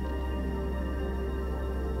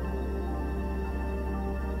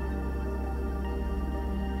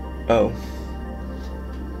oh,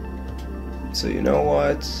 so you know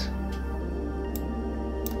what,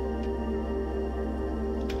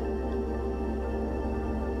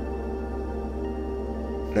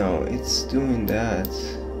 no, it's doing that.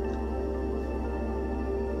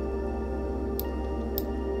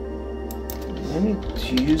 I need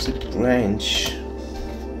to use a branch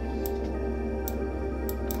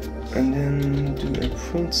and then do a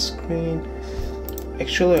print screen.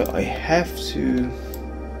 Actually, I have to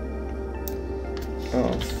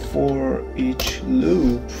for each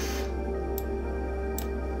loop,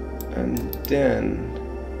 and then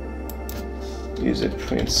use a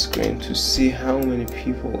print screen to see how many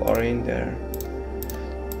people are in there.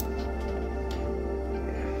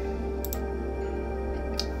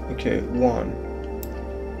 Okay, one.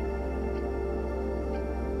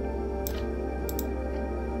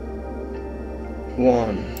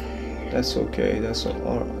 That's okay. That's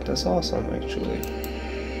awesome actually.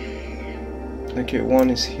 Okay, one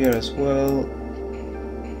is here as well.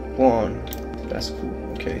 One. That's cool.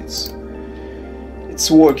 Okay,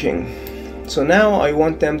 it's working. So now I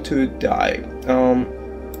want them to die.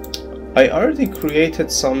 I already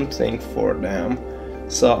created something for them,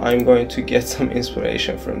 so I'm going to get some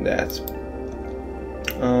inspiration from that.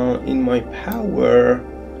 In my power,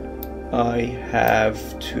 I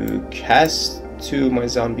have to cast to my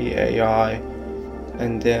zombie AI,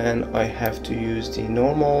 and then I have to use the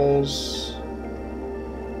normals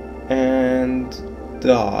and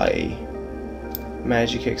die.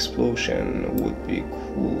 Magic explosion would be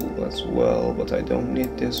cool as well, but I don't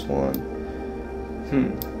need this one.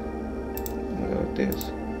 What about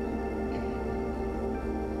this?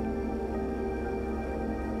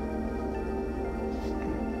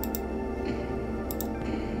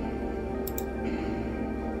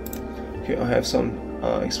 Okay, I have some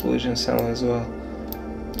explosion sound as well.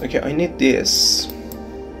 Okay, I need this.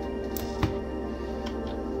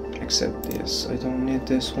 Except this, I don't need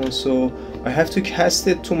this one, so I have to cast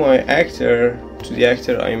it to my actor, to the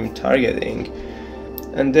actor I'm targeting,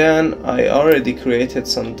 and then I already created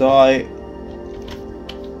some die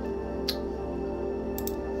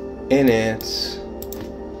in it.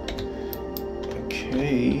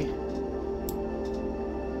 Okay.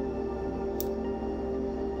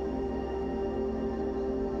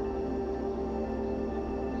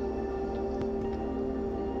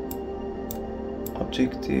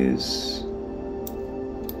 Object is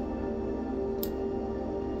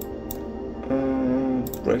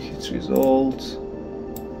bracket result.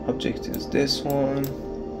 Object is this one,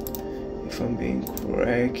 if I'm being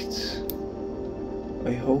correct.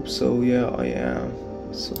 I hope so. Yeah, I am.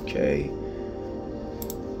 It's okay.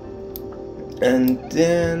 And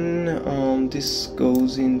then this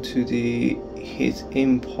goes into the hit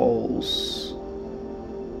impulse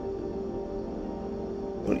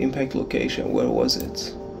or impact location. Where was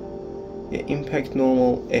it? Yeah, impact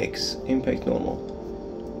normal X, impact normal.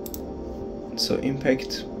 So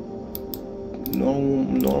impact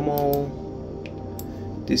normal,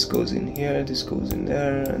 this goes in here, this goes in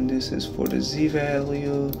there, and this is for the Z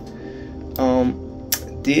value.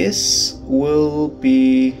 This will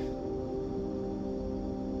be,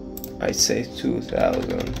 I'd say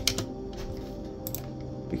 2000,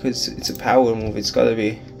 because it's a power move, it's gotta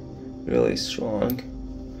be really strong.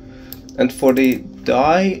 And for the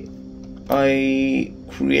die, I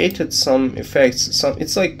created some effects.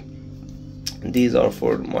 It's like these are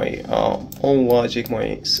for my own logic,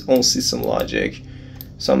 my own system logic,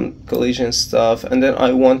 some collision stuff, and then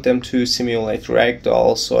I want them to simulate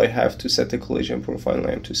ragdoll, so I have to set the collision profile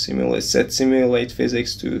name to set simulate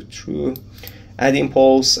physics to true, add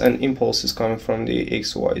impulse, and impulse is coming from the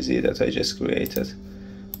XYZ that I just created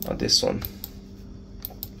on this one.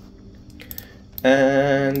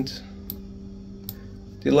 And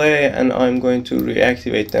delay, and I'm going to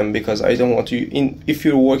reactivate them because I don't want to, if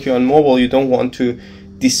you're working on mobile, you don't want to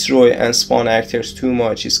destroy and spawn actors too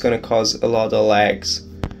much. It's gonna cause a lot of lags.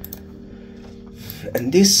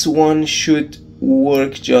 And this one should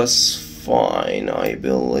work just fine, I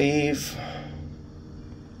believe.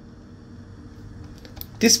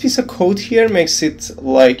 This piece of code here makes it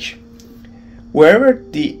like wherever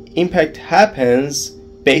the impact happens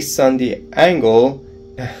based on the angle,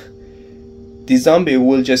 the zombie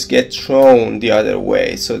will just get thrown the other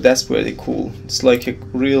way. So that's pretty cool. It's like a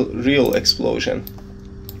real explosion.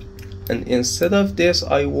 And instead of this,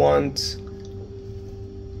 I want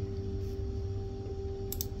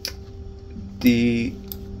the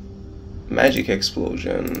magic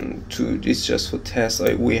explosion it's just for test.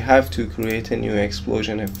 Like, we have to create a new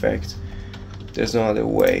explosion effect. There's no other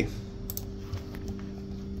way.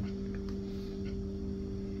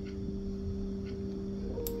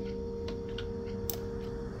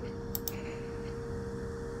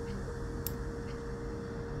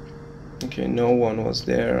 Okay, no one was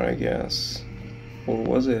there, I guess. Or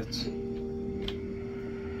was it?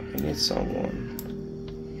 I need someone.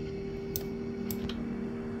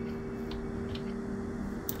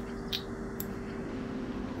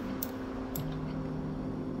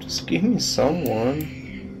 Just give me someone.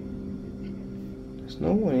 There's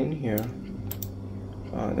no one in here.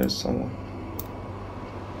 Ah, there's someone.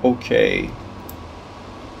 Okay.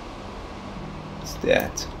 It's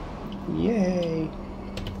that. Yay!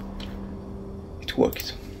 It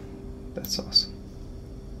worked. That's awesome.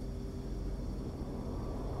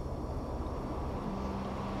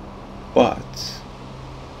 But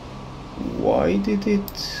why did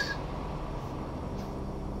it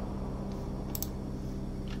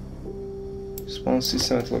spawn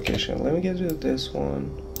system at location? Let me get rid of this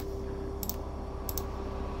one.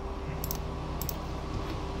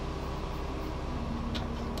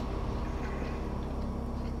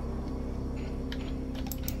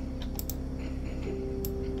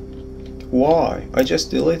 Why? I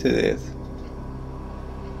just deleted it.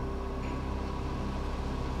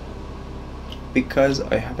 Because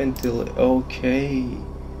I haven't deleted. Okay.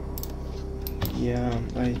 Yeah,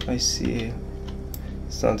 I see.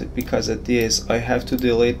 It's not because of this. I have to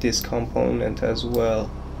delete this component as well.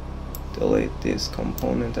 Delete this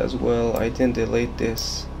component as well. I didn't delete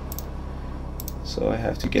this. So I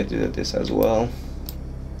have to get rid of this as well.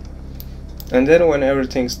 And then when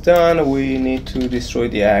everything's done, we need to destroy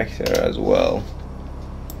the actor as well.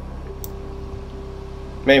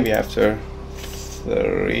 Maybe after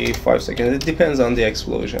 3-5 seconds. It depends on the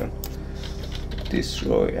explosion.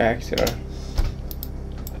 Destroy actor.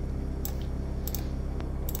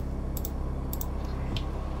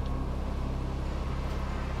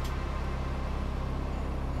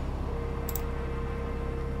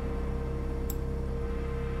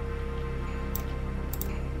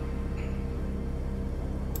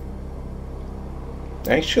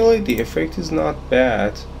 Actually, the effect is not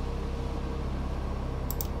bad.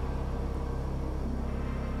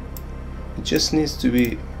 It just needs to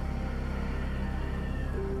be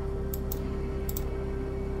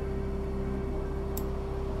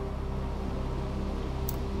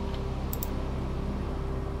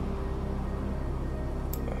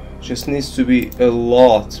a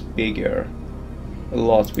lot bigger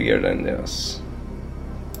than this.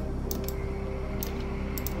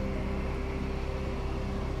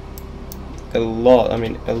 A lot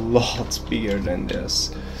bigger than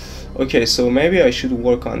this. Okay, so maybe I should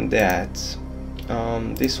work on that.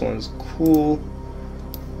 This one's cool.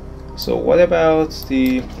 So what about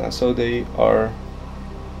the so they are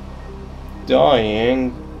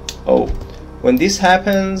dying. Oh, when this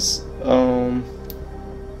happens,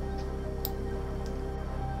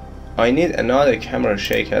 I need another camera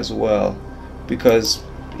shake as well, because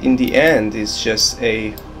in the end it's just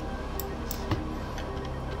a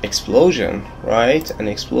explosion, right? An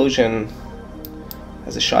explosion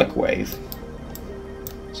has a shockwave.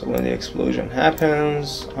 So when the explosion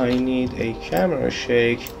happens, I need a camera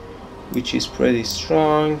shake, which is pretty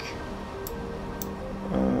strong.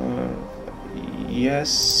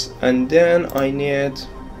 Yes, and then I need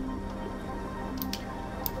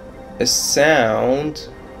a sound,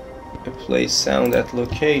 a play sound at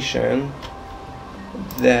location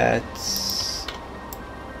that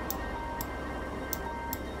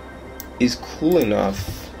is cool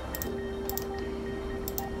enough.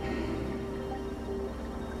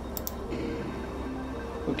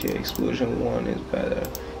 Okay, explosion 1 is better.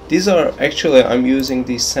 These are actually, I'm using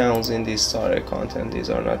these sounds in this starter content. These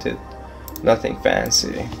are nothing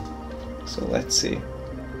fancy. So let's see.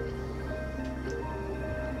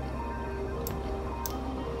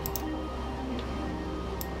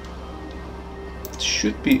 It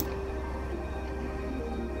should be.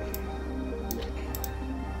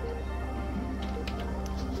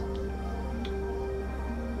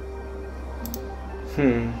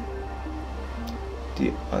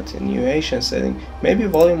 The attenuation setting. Maybe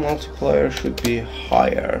volume multiplier should be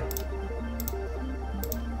higher.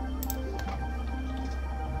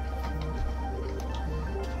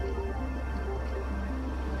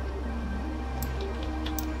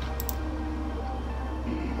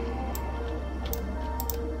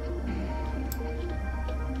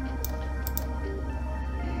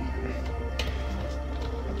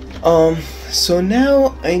 So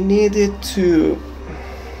now I needed to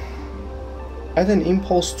add an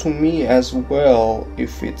impulse to me as well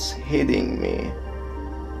if it's hitting me.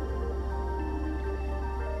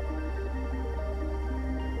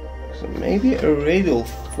 So maybe a radial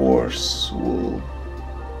force will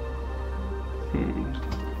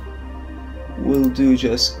do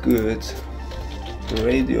just good.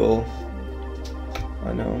 Radial,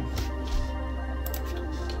 I know.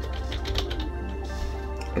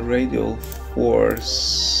 A radial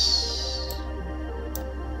force.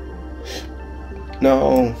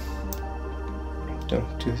 No,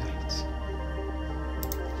 don't do that.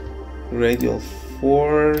 Radial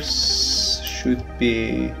force should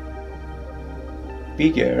be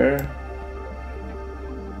bigger.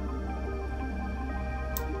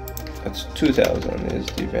 That's 2000 is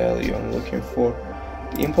the value I'm looking for.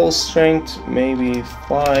 The impulse strength maybe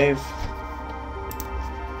 5.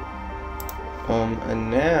 And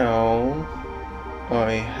now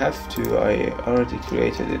I already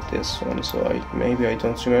created it, this one, so maybe I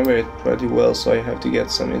don't remember it pretty well, so I have to get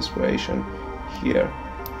some inspiration here.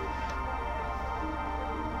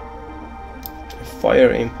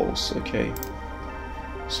 Fire impulse, okay.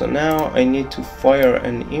 So now I need to fire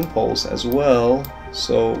an impulse as well,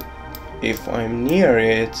 so if I'm near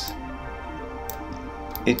it,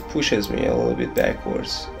 it pushes me a little bit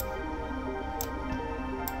backwards.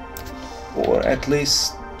 Or at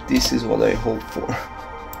least this is what I hope for.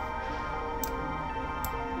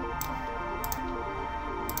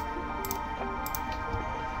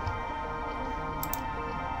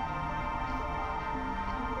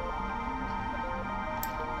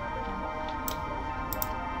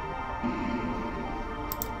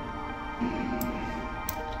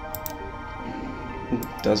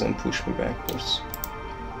 It doesn't push me backwards.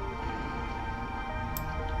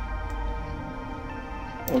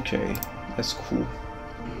 Okay, that's cool.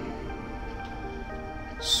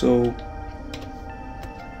 So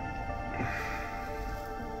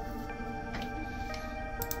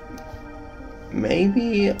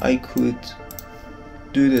maybe I could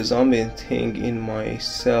do the zombie thing in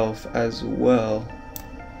myself as well.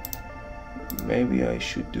 Maybe I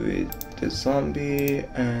should do it the zombie,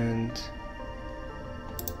 and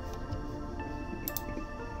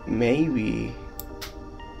maybe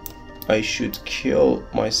I should kill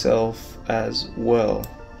myself as well.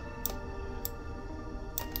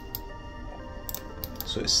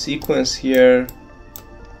 So a sequence here.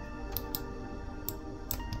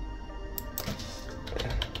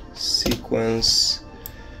 Sequence,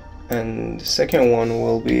 and the second one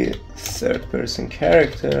will be third person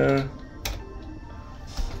character.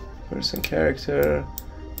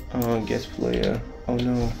 Get player. Oh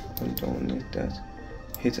no, I don't need that.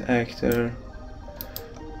 Hit actor.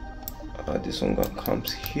 This one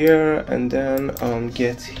comes here, and then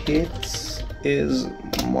get hit is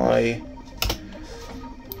my.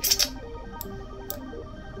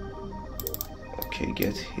 Okay,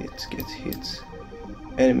 get hit.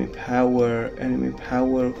 Enemy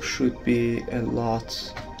power should be a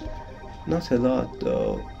lot. Not a lot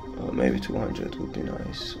though. Maybe 200 would be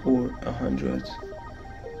nice, or 100.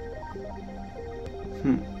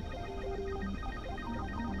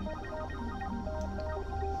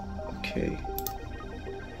 Okay.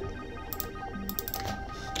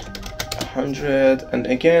 100, and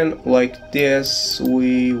again, like this,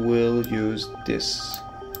 we will use this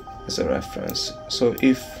as a reference. So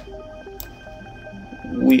if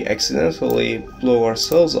we accidentally blow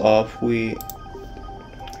ourselves up, we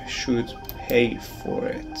should pay for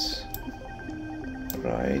it,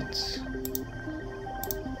 right?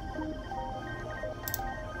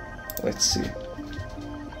 Let's see.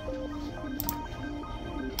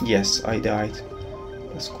 Yes, I died.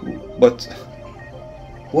 That's cool. But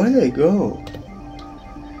where did I go?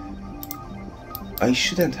 I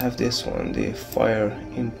shouldn't have this one, the fire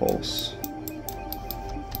impulse.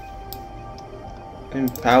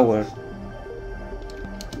 And power.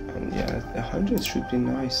 Yeah, 100 should be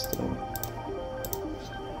nice though.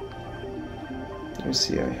 Let me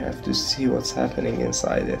see, I have to see what's happening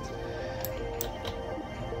inside it.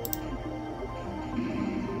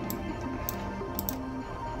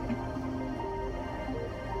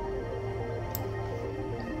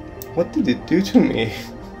 What did it do to me?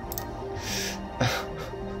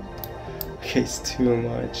 Okay, it's too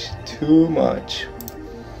much.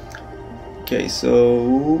 Okay,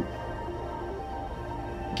 so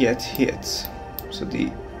get hit. So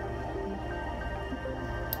the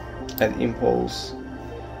add impulse.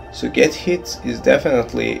 So get hit is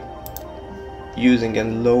definitely using a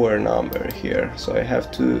lower number here. So I have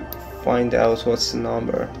to find out what's the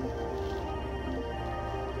number.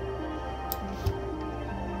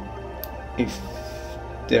 If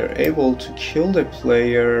they're able to kill the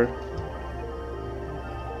player,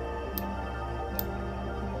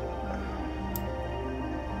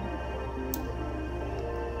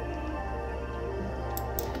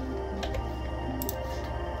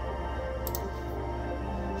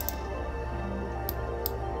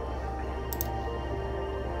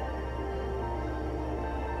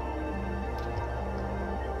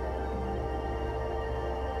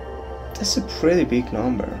 That's a pretty big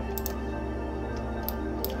number.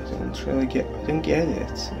 I don't get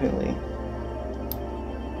it, really.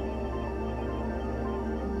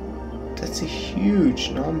 That's a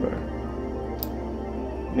huge number.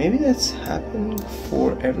 Maybe that's happening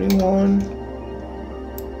for everyone.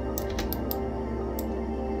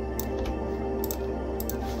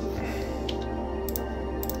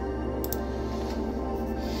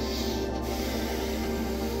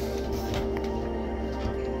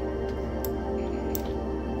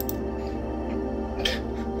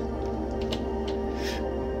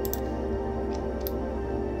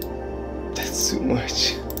 That's too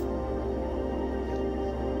much.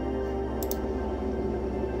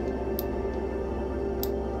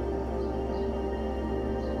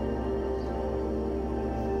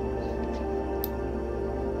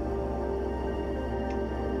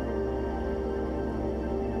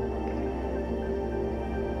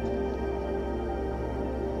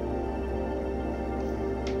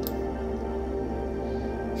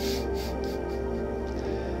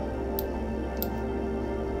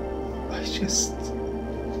 Just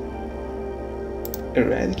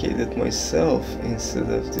eradicated myself instead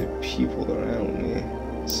of the people around me.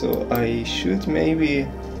 So I should maybe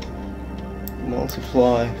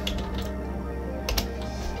multiply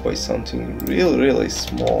by something really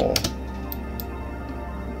small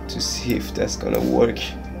to see if that's gonna work.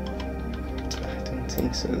 I don't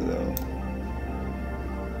think so though.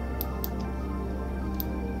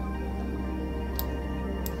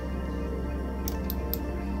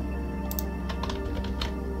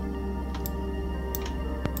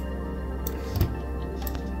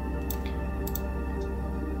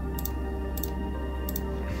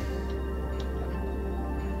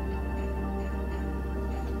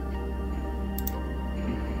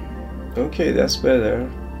 Okay, that's better.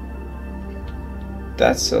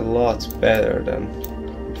 That's a lot better than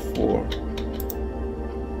before.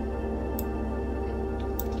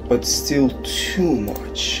 But still too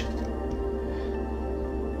much.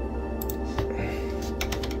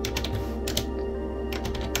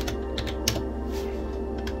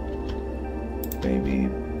 Maybe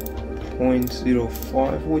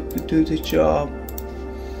 0.05 would do the job.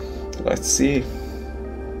 Let's see.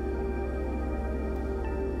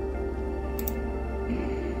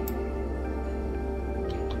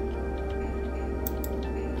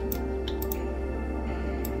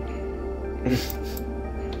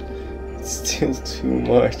 Still too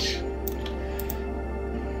much.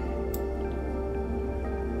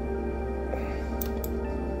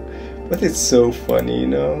 But it's so funny, you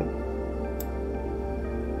know?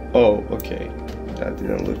 Oh, okay. That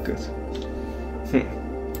didn't look good.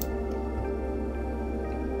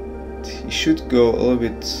 It should go a little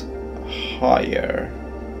bit higher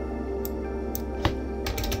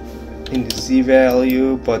in the Z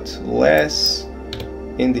value, but less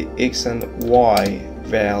in the X and Y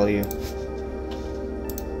value.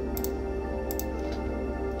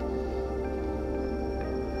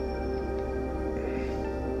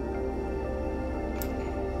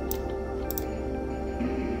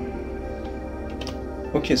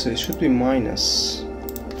 Okay, so it should be minus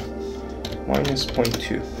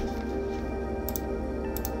 0.2.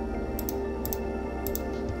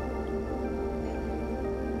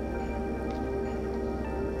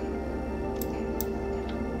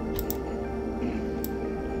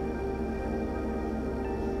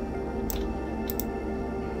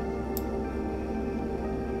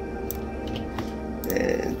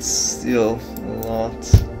 It's still a lot.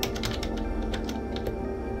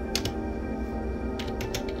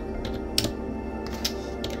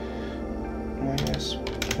 Minus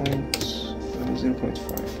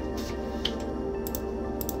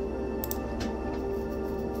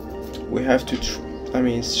 0.5. We have to. I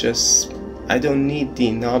mean, it's just. I don't need the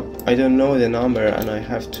I don't know the number, and I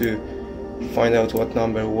have to find out what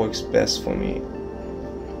number works best for me.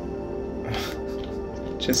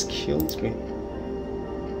 Just killed me.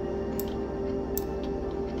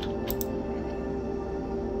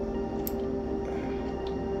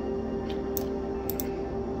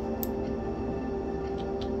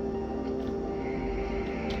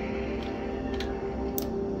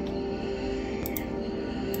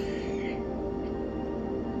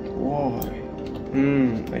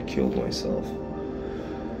 I killed myself.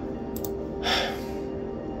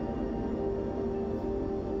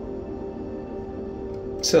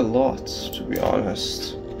 It's a lot, to be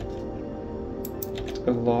honest.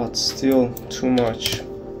 A lot, still too much.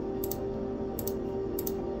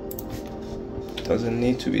 Doesn't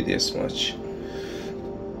need to be this much.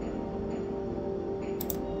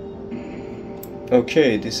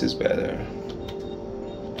 Okay, this is better.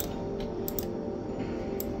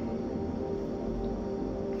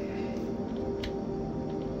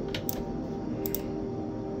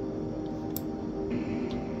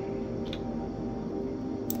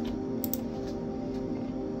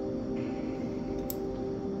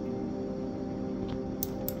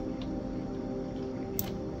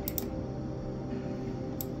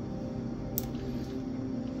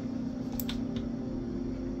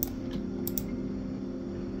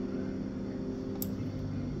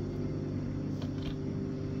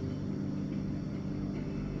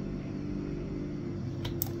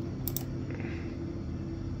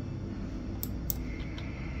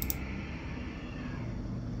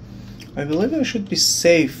 I believe I should be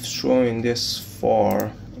safe throwing this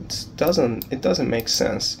far. It doesn't make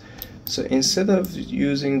sense. So instead of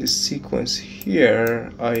using the sequence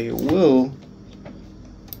here, I will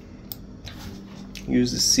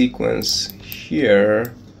use the sequence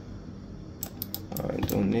here. I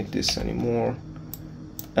don't need this anymore.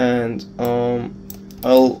 And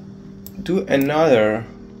I'll do another.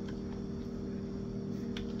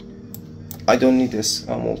 I don't need this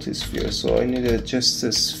multi-sphere, so I need just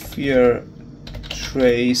a sphere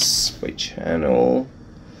trace by channel.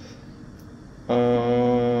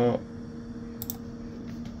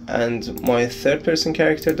 And my third person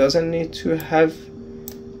character doesn't need to have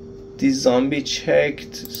the zombie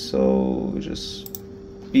checked, so just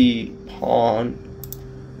be pawn.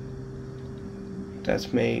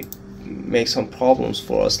 That may make some problems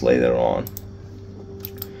for us later on.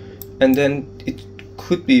 And then it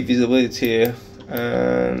could be visibility,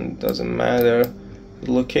 and doesn't matter.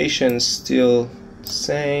 The location is still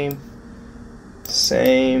same,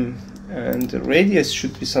 and the radius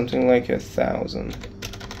should be something like 1,000.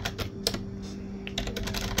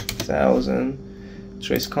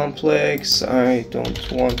 Trace complex. I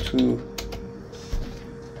don't want to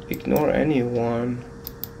ignore anyone.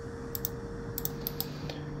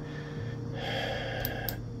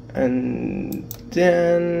 And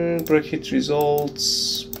then bracket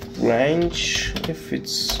results branch, if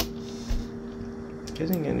it's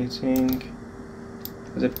getting anything.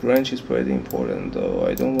 The branch is pretty important though.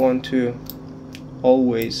 I don't want to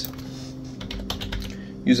always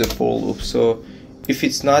use a for loop, so if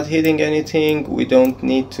it's not hitting anything, we don't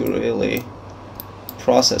need to really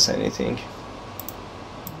process anything.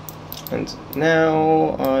 And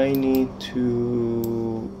now I need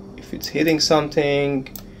to, if it's hitting something,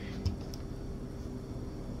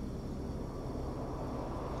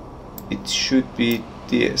 it should be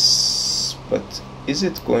this, but is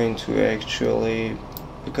it going to actually,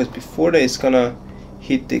 because before that it's gonna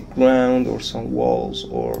hit the ground or some walls,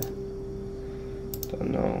 or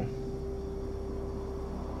don't know.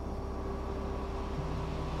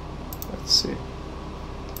 Let's see.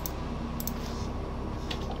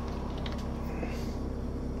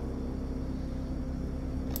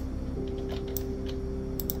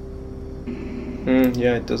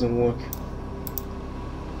 Yeah, it doesn't work.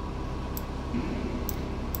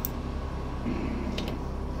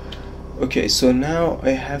 Okay, so now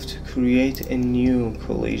I have to create a new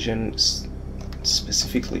collision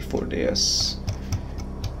specifically for this.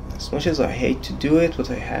 As much as I hate to do it, but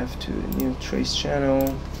I have to. New trace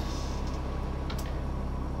channel.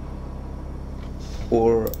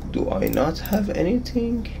 Or do I not have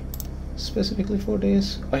anything specifically for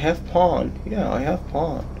this? I have pawn. Yeah, I have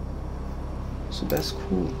pawn. So that's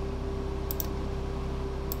cool.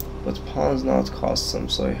 But pawn's not custom,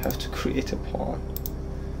 so I have to create a pawn.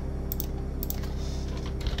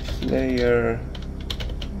 Layer,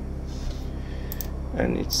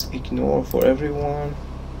 and it's ignore for everyone.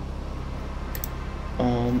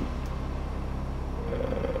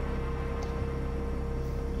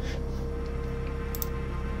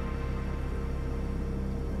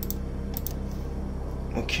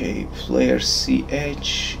 Okay, player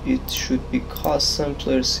CH, it should be custom.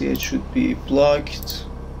 Player CH should be blocked,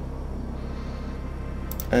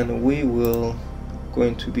 and we will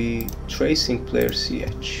going to be tracing player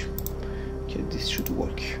CH. Okay, this should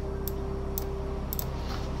work.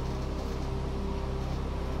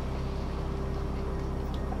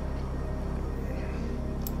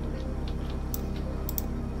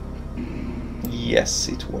 Yes,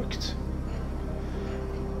 it worked.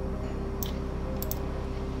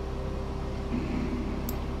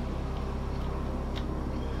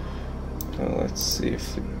 Now let's see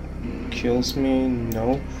if it kills me.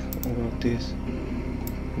 Nope. What about this?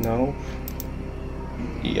 No.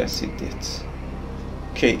 Yes, it did.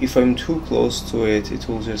 Okay, if I'm too close to it, it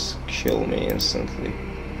will just kill me instantly.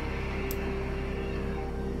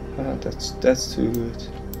 That's too good.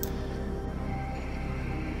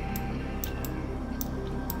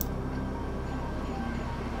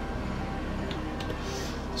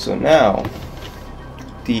 So now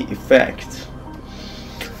the effect.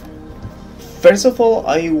 First of all,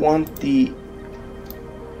 I want the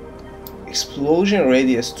explosion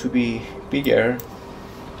radius to be bigger.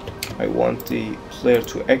 I want the player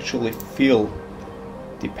to actually feel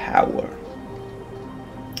the power.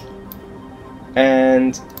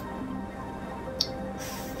 And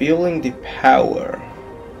feeling the power.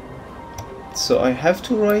 So I have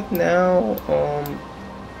to right now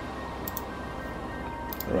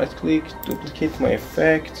right click, duplicate my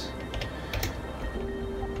effect,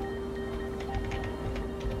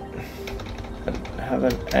 and have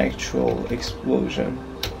an actual explosion.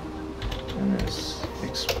 Nice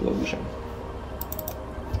explosion.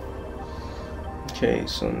 Okay,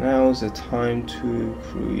 so now is the time to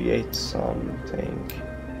create something.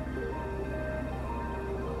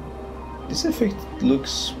 This effect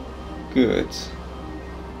looks good.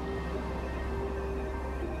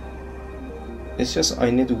 It's just I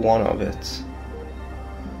need one of it.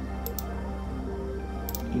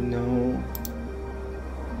 You know.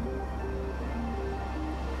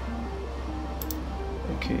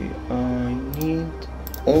 Okay, I need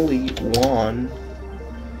only one,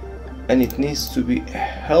 and it needs to be a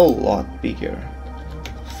hell lot bigger.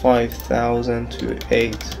 5,000 to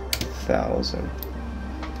 8,000.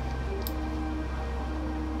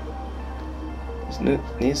 It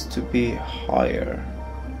needs to be higher.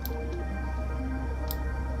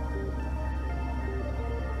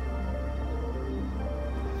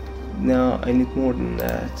 Now I need more than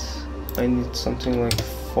that. I need something like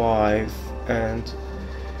 5, and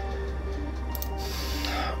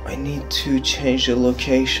I need to change the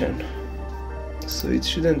location. So it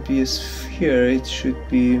shouldn't be a sphere, it should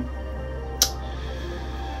be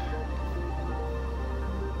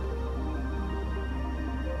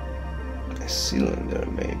a cylinder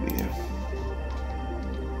maybe.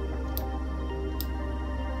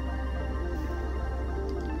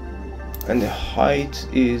 And the height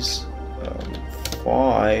is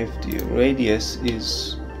 5, the radius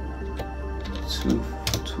is 2,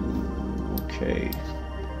 okay.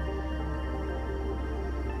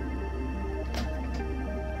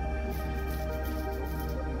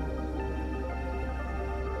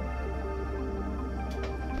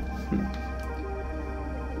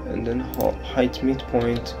 And then height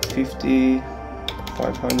midpoint 50,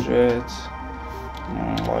 500,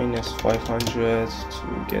 minus 500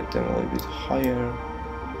 to get them a little bit higher.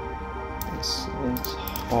 It's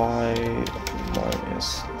high,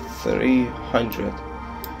 minus 300.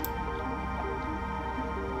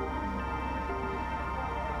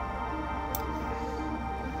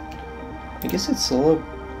 I guess it's a little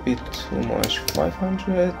bit too much.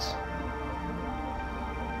 500.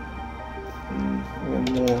 Even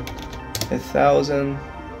more. 1,000.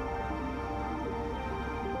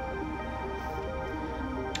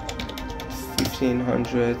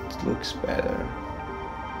 1,500 looks better.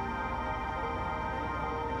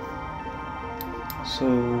 So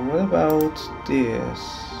what about this?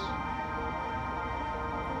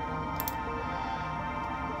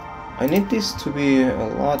 I need this to be a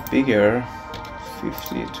lot bigger,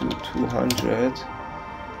 50 to 200,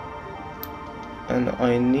 and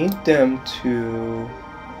I need them to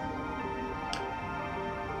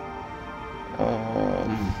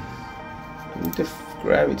I need the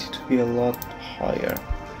gravity to be a lot higher.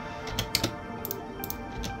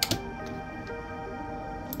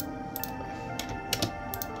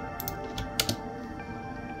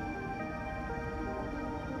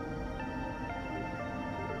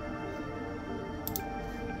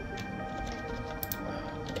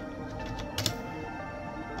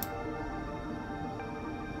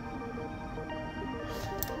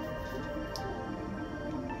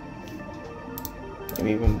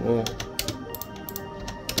 Maybe even more.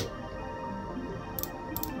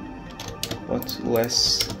 What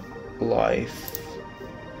less lifetime.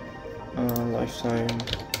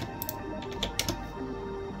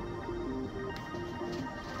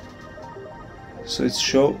 So it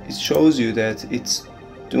shows you that it's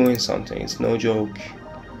doing something. It's no joke.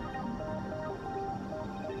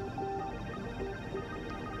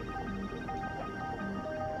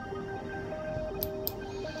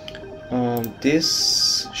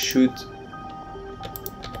 This should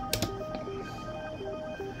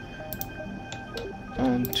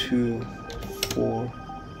on 2, 4,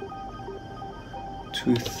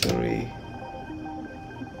 2, 3,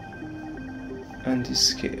 and the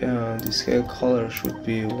scale color should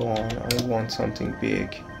be 1. I want something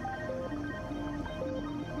big.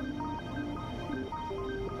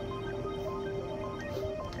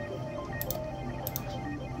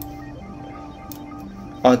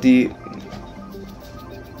 The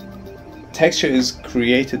texture is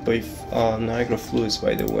created by Niagara fluids,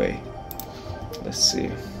 by the way. Let's see.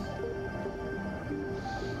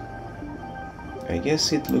 I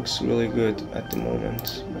guess it looks really good at the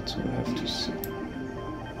moment, but we have to see.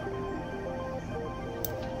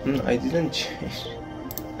 I didn't change.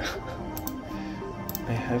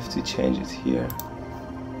 I have to change it here.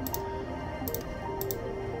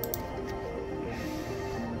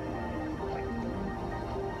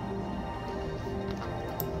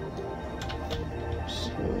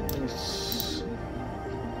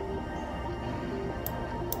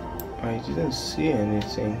 I didn't see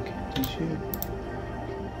anything, did you?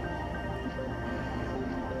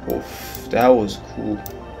 Oh, Oh, that was cool.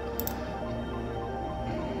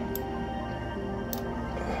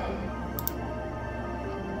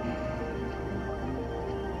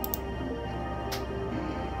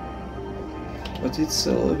 But it's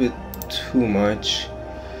a little bit too much.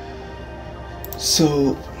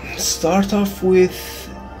 So start off with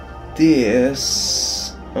this.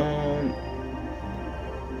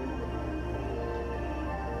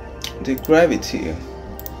 The gravity.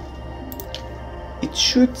 It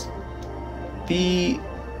should be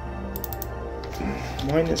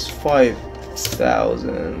minus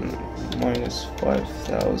 5,000. Minus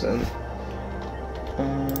 5,000.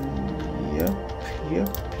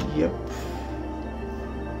 Yep.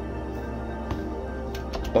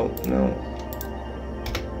 Oh no.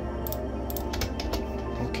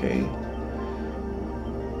 Okay.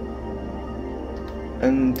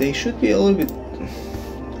 And they should be a little bit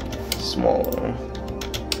smaller.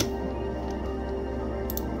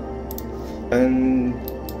 And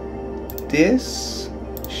this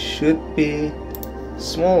should be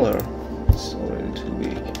smaller. It's already too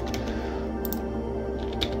big.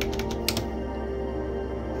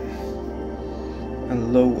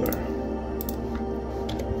 And lower.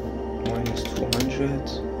 Minus 200.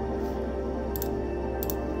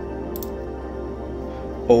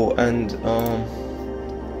 Oh, and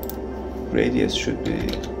radius should be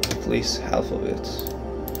at least half of it.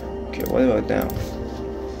 Okay, what about now?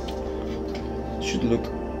 Should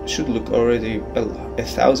look already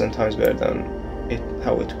 1,000 times better than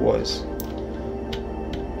how it was.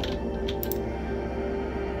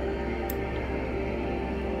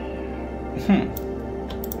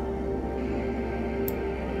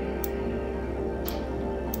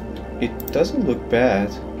 It doesn't look bad.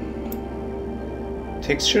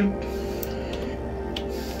 Texture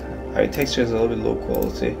is a little bit low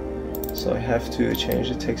quality, so I have to change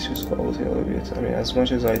the texture's quality a little bit. I mean, as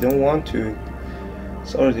much as I don't want to,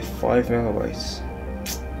 it's already 5 megabytes.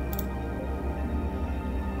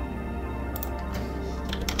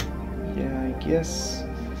 Yeah, I guess.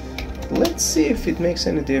 Let's see if it makes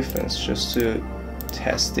any difference, just to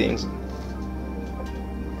test things.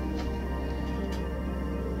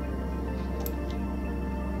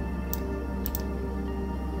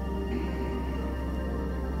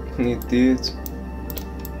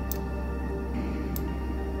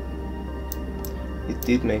 It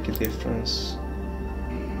did make a difference,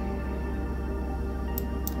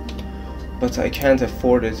 but I can't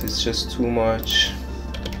afford it. It's just too much.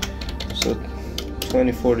 So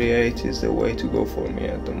 2048 is the way to go for me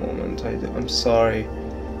at the moment. I'm sorry,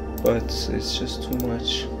 but it's just too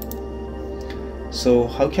much. So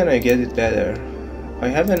how can I get it better? I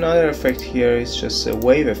have another effect here. It's just a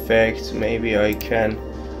wave effect. Maybe I can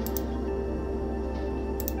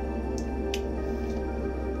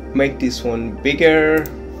make this one bigger.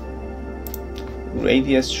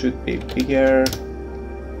 Radius should be bigger.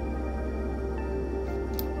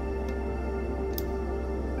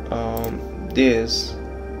 This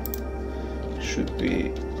should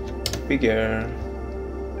be bigger.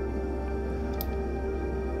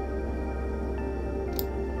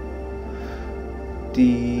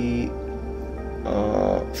 The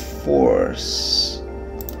force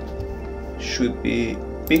should be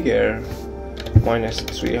bigger. Minus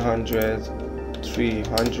 300.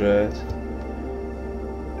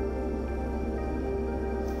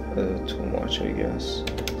 Too much, I guess.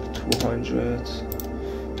 200.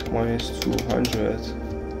 Minus 200.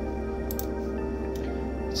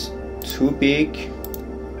 It's too big.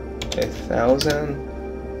 1,000.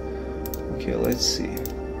 Okay, let's see.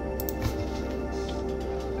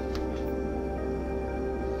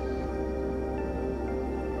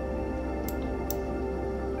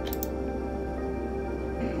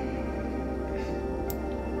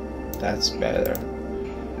 That's better.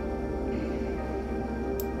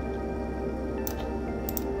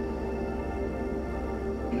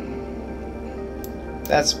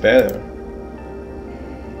 That's better.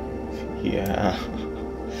 Yeah,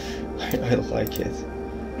 I like it.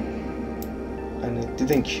 And it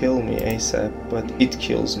didn't kill me ASAP, but it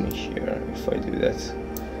kills me here if I do that.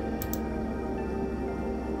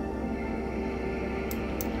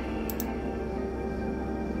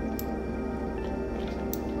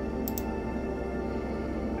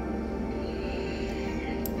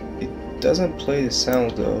 It doesn't play the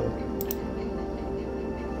sound though.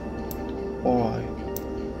 Why?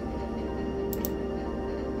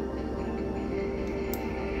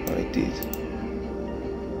 I did.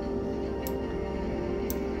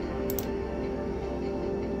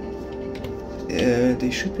 They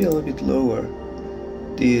should be a little bit lower.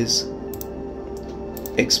 These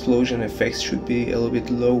explosion effects should be a little bit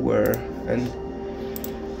lower, and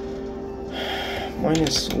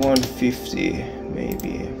minus 150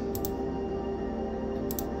 maybe.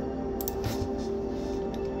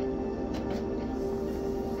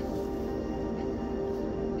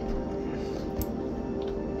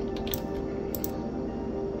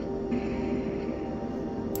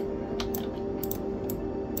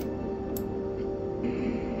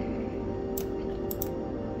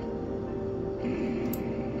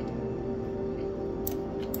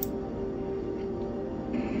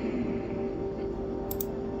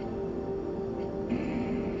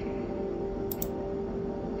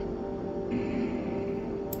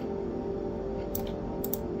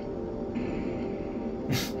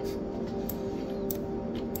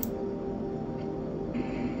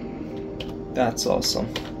 That's awesome.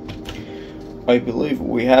 I believe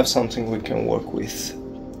we have something we can work with.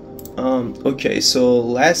 Okay, so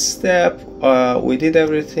last step, we did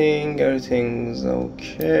everything's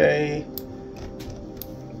okay.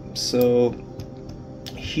 So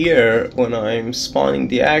here, when I'm spawning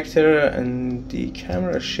the actor and the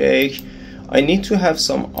camera shake, I need to have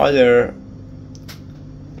some other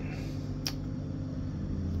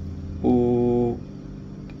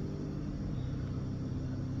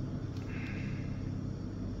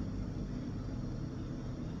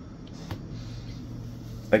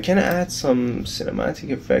I can add some cinematic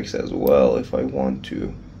effects as well if I want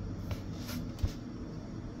to.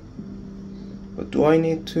 But do I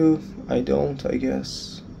need to? I don't, I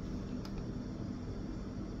guess.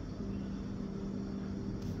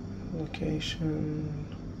 Location,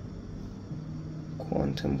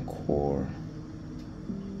 quantum core.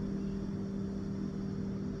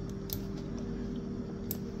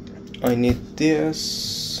 I need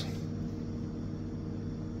this.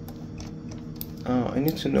 I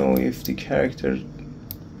need to know if the character,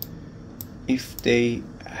 if they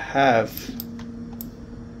have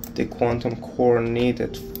the quantum core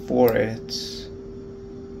needed for it,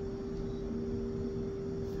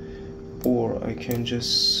 or I can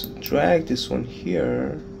just drag this one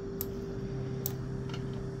here.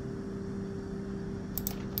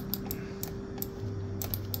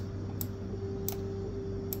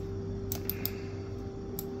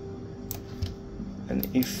 And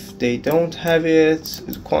if they don't have it,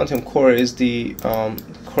 the quantum core is the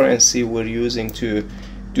currency we're using to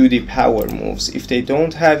do the power moves. If they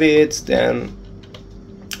don't have it, then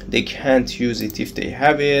they can't use it. If they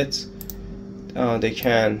have it, they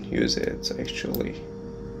can use it actually.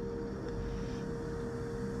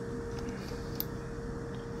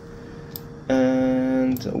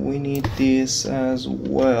 And we need this as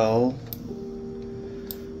well.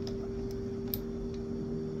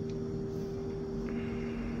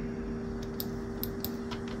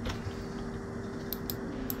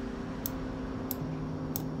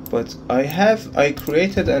 But I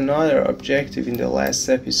created another objective in the last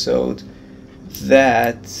episode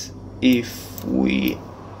that if we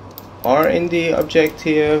are in the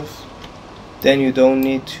objective, then you don't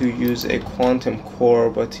need to use a quantum core,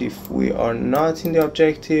 but if we are not in the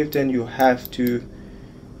objective, then you have to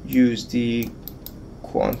use the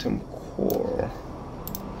quantum core.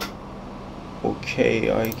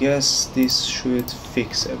 Okay, I guess this should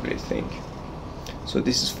fix everything. So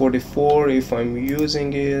this is 44, if I'm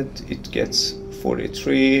using it, it gets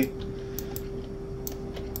 43.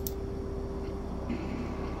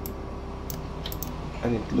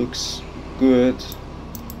 And it looks good.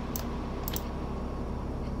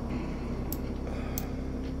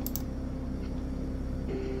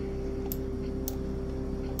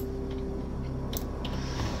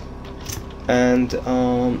 And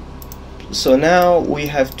so now we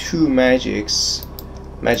have two magic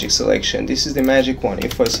selection. This is the magic one.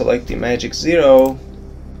 If I select the magic 0,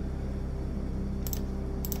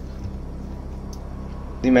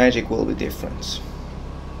 the magic will be different.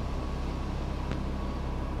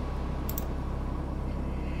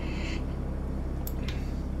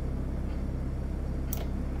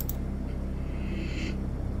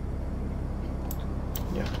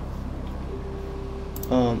 Yeah.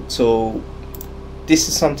 So this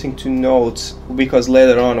is something to note, because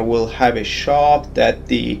later on we'll have a shop that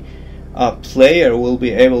the player will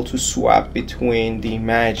be able to swap between the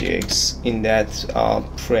magics in that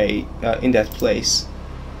place.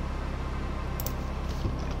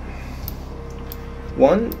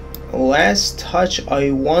 One last touch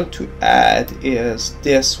I want to add is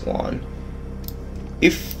this one.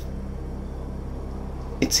 If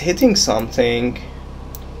it's hitting something,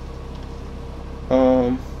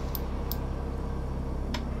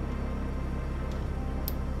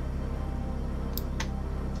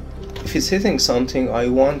 if it's hitting something, I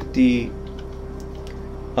want the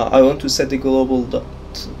I want to set the global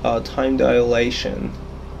time dilation.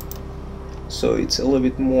 so it's a little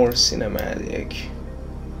bit more cinematic.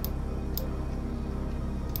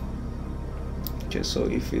 Okay, so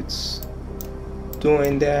if it's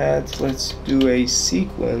doing that, let's do a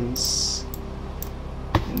sequence,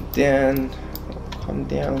 and then I'll come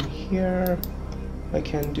down here. I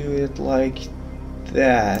can do it like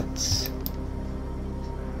that.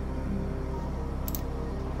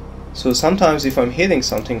 So sometimes if I'm hitting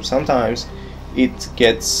something, sometimes it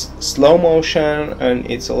gets slow motion and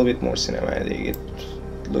it's a little bit more cinematic. It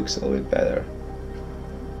looks a little bit better.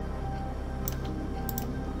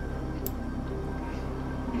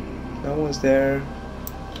 No one's there.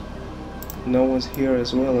 No one's here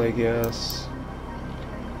as well, I guess.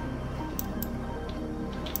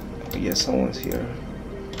 Oh, yeah, someone's here.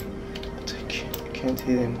 But I can't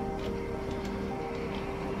hit him.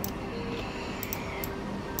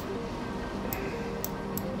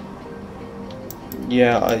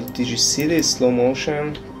 Yeah, did you see this slow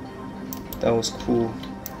motion? That was cool.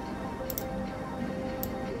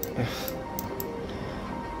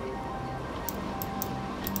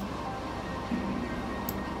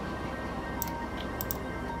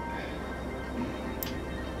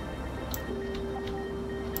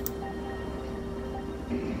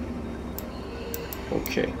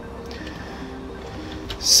 Okay,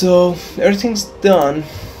 so everything's done,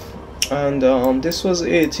 and this was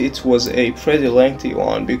it. It was a pretty lengthy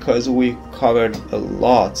one because we covered a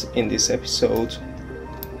lot in this episode.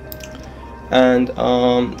 And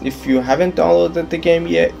if you haven't downloaded the game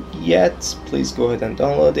yet, please go ahead and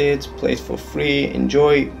download it, play it for free,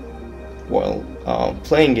 enjoy while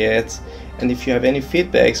playing it. And if you have any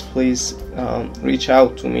feedbacks, please reach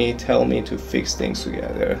out to me, tell me to fix things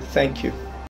together. Thank you.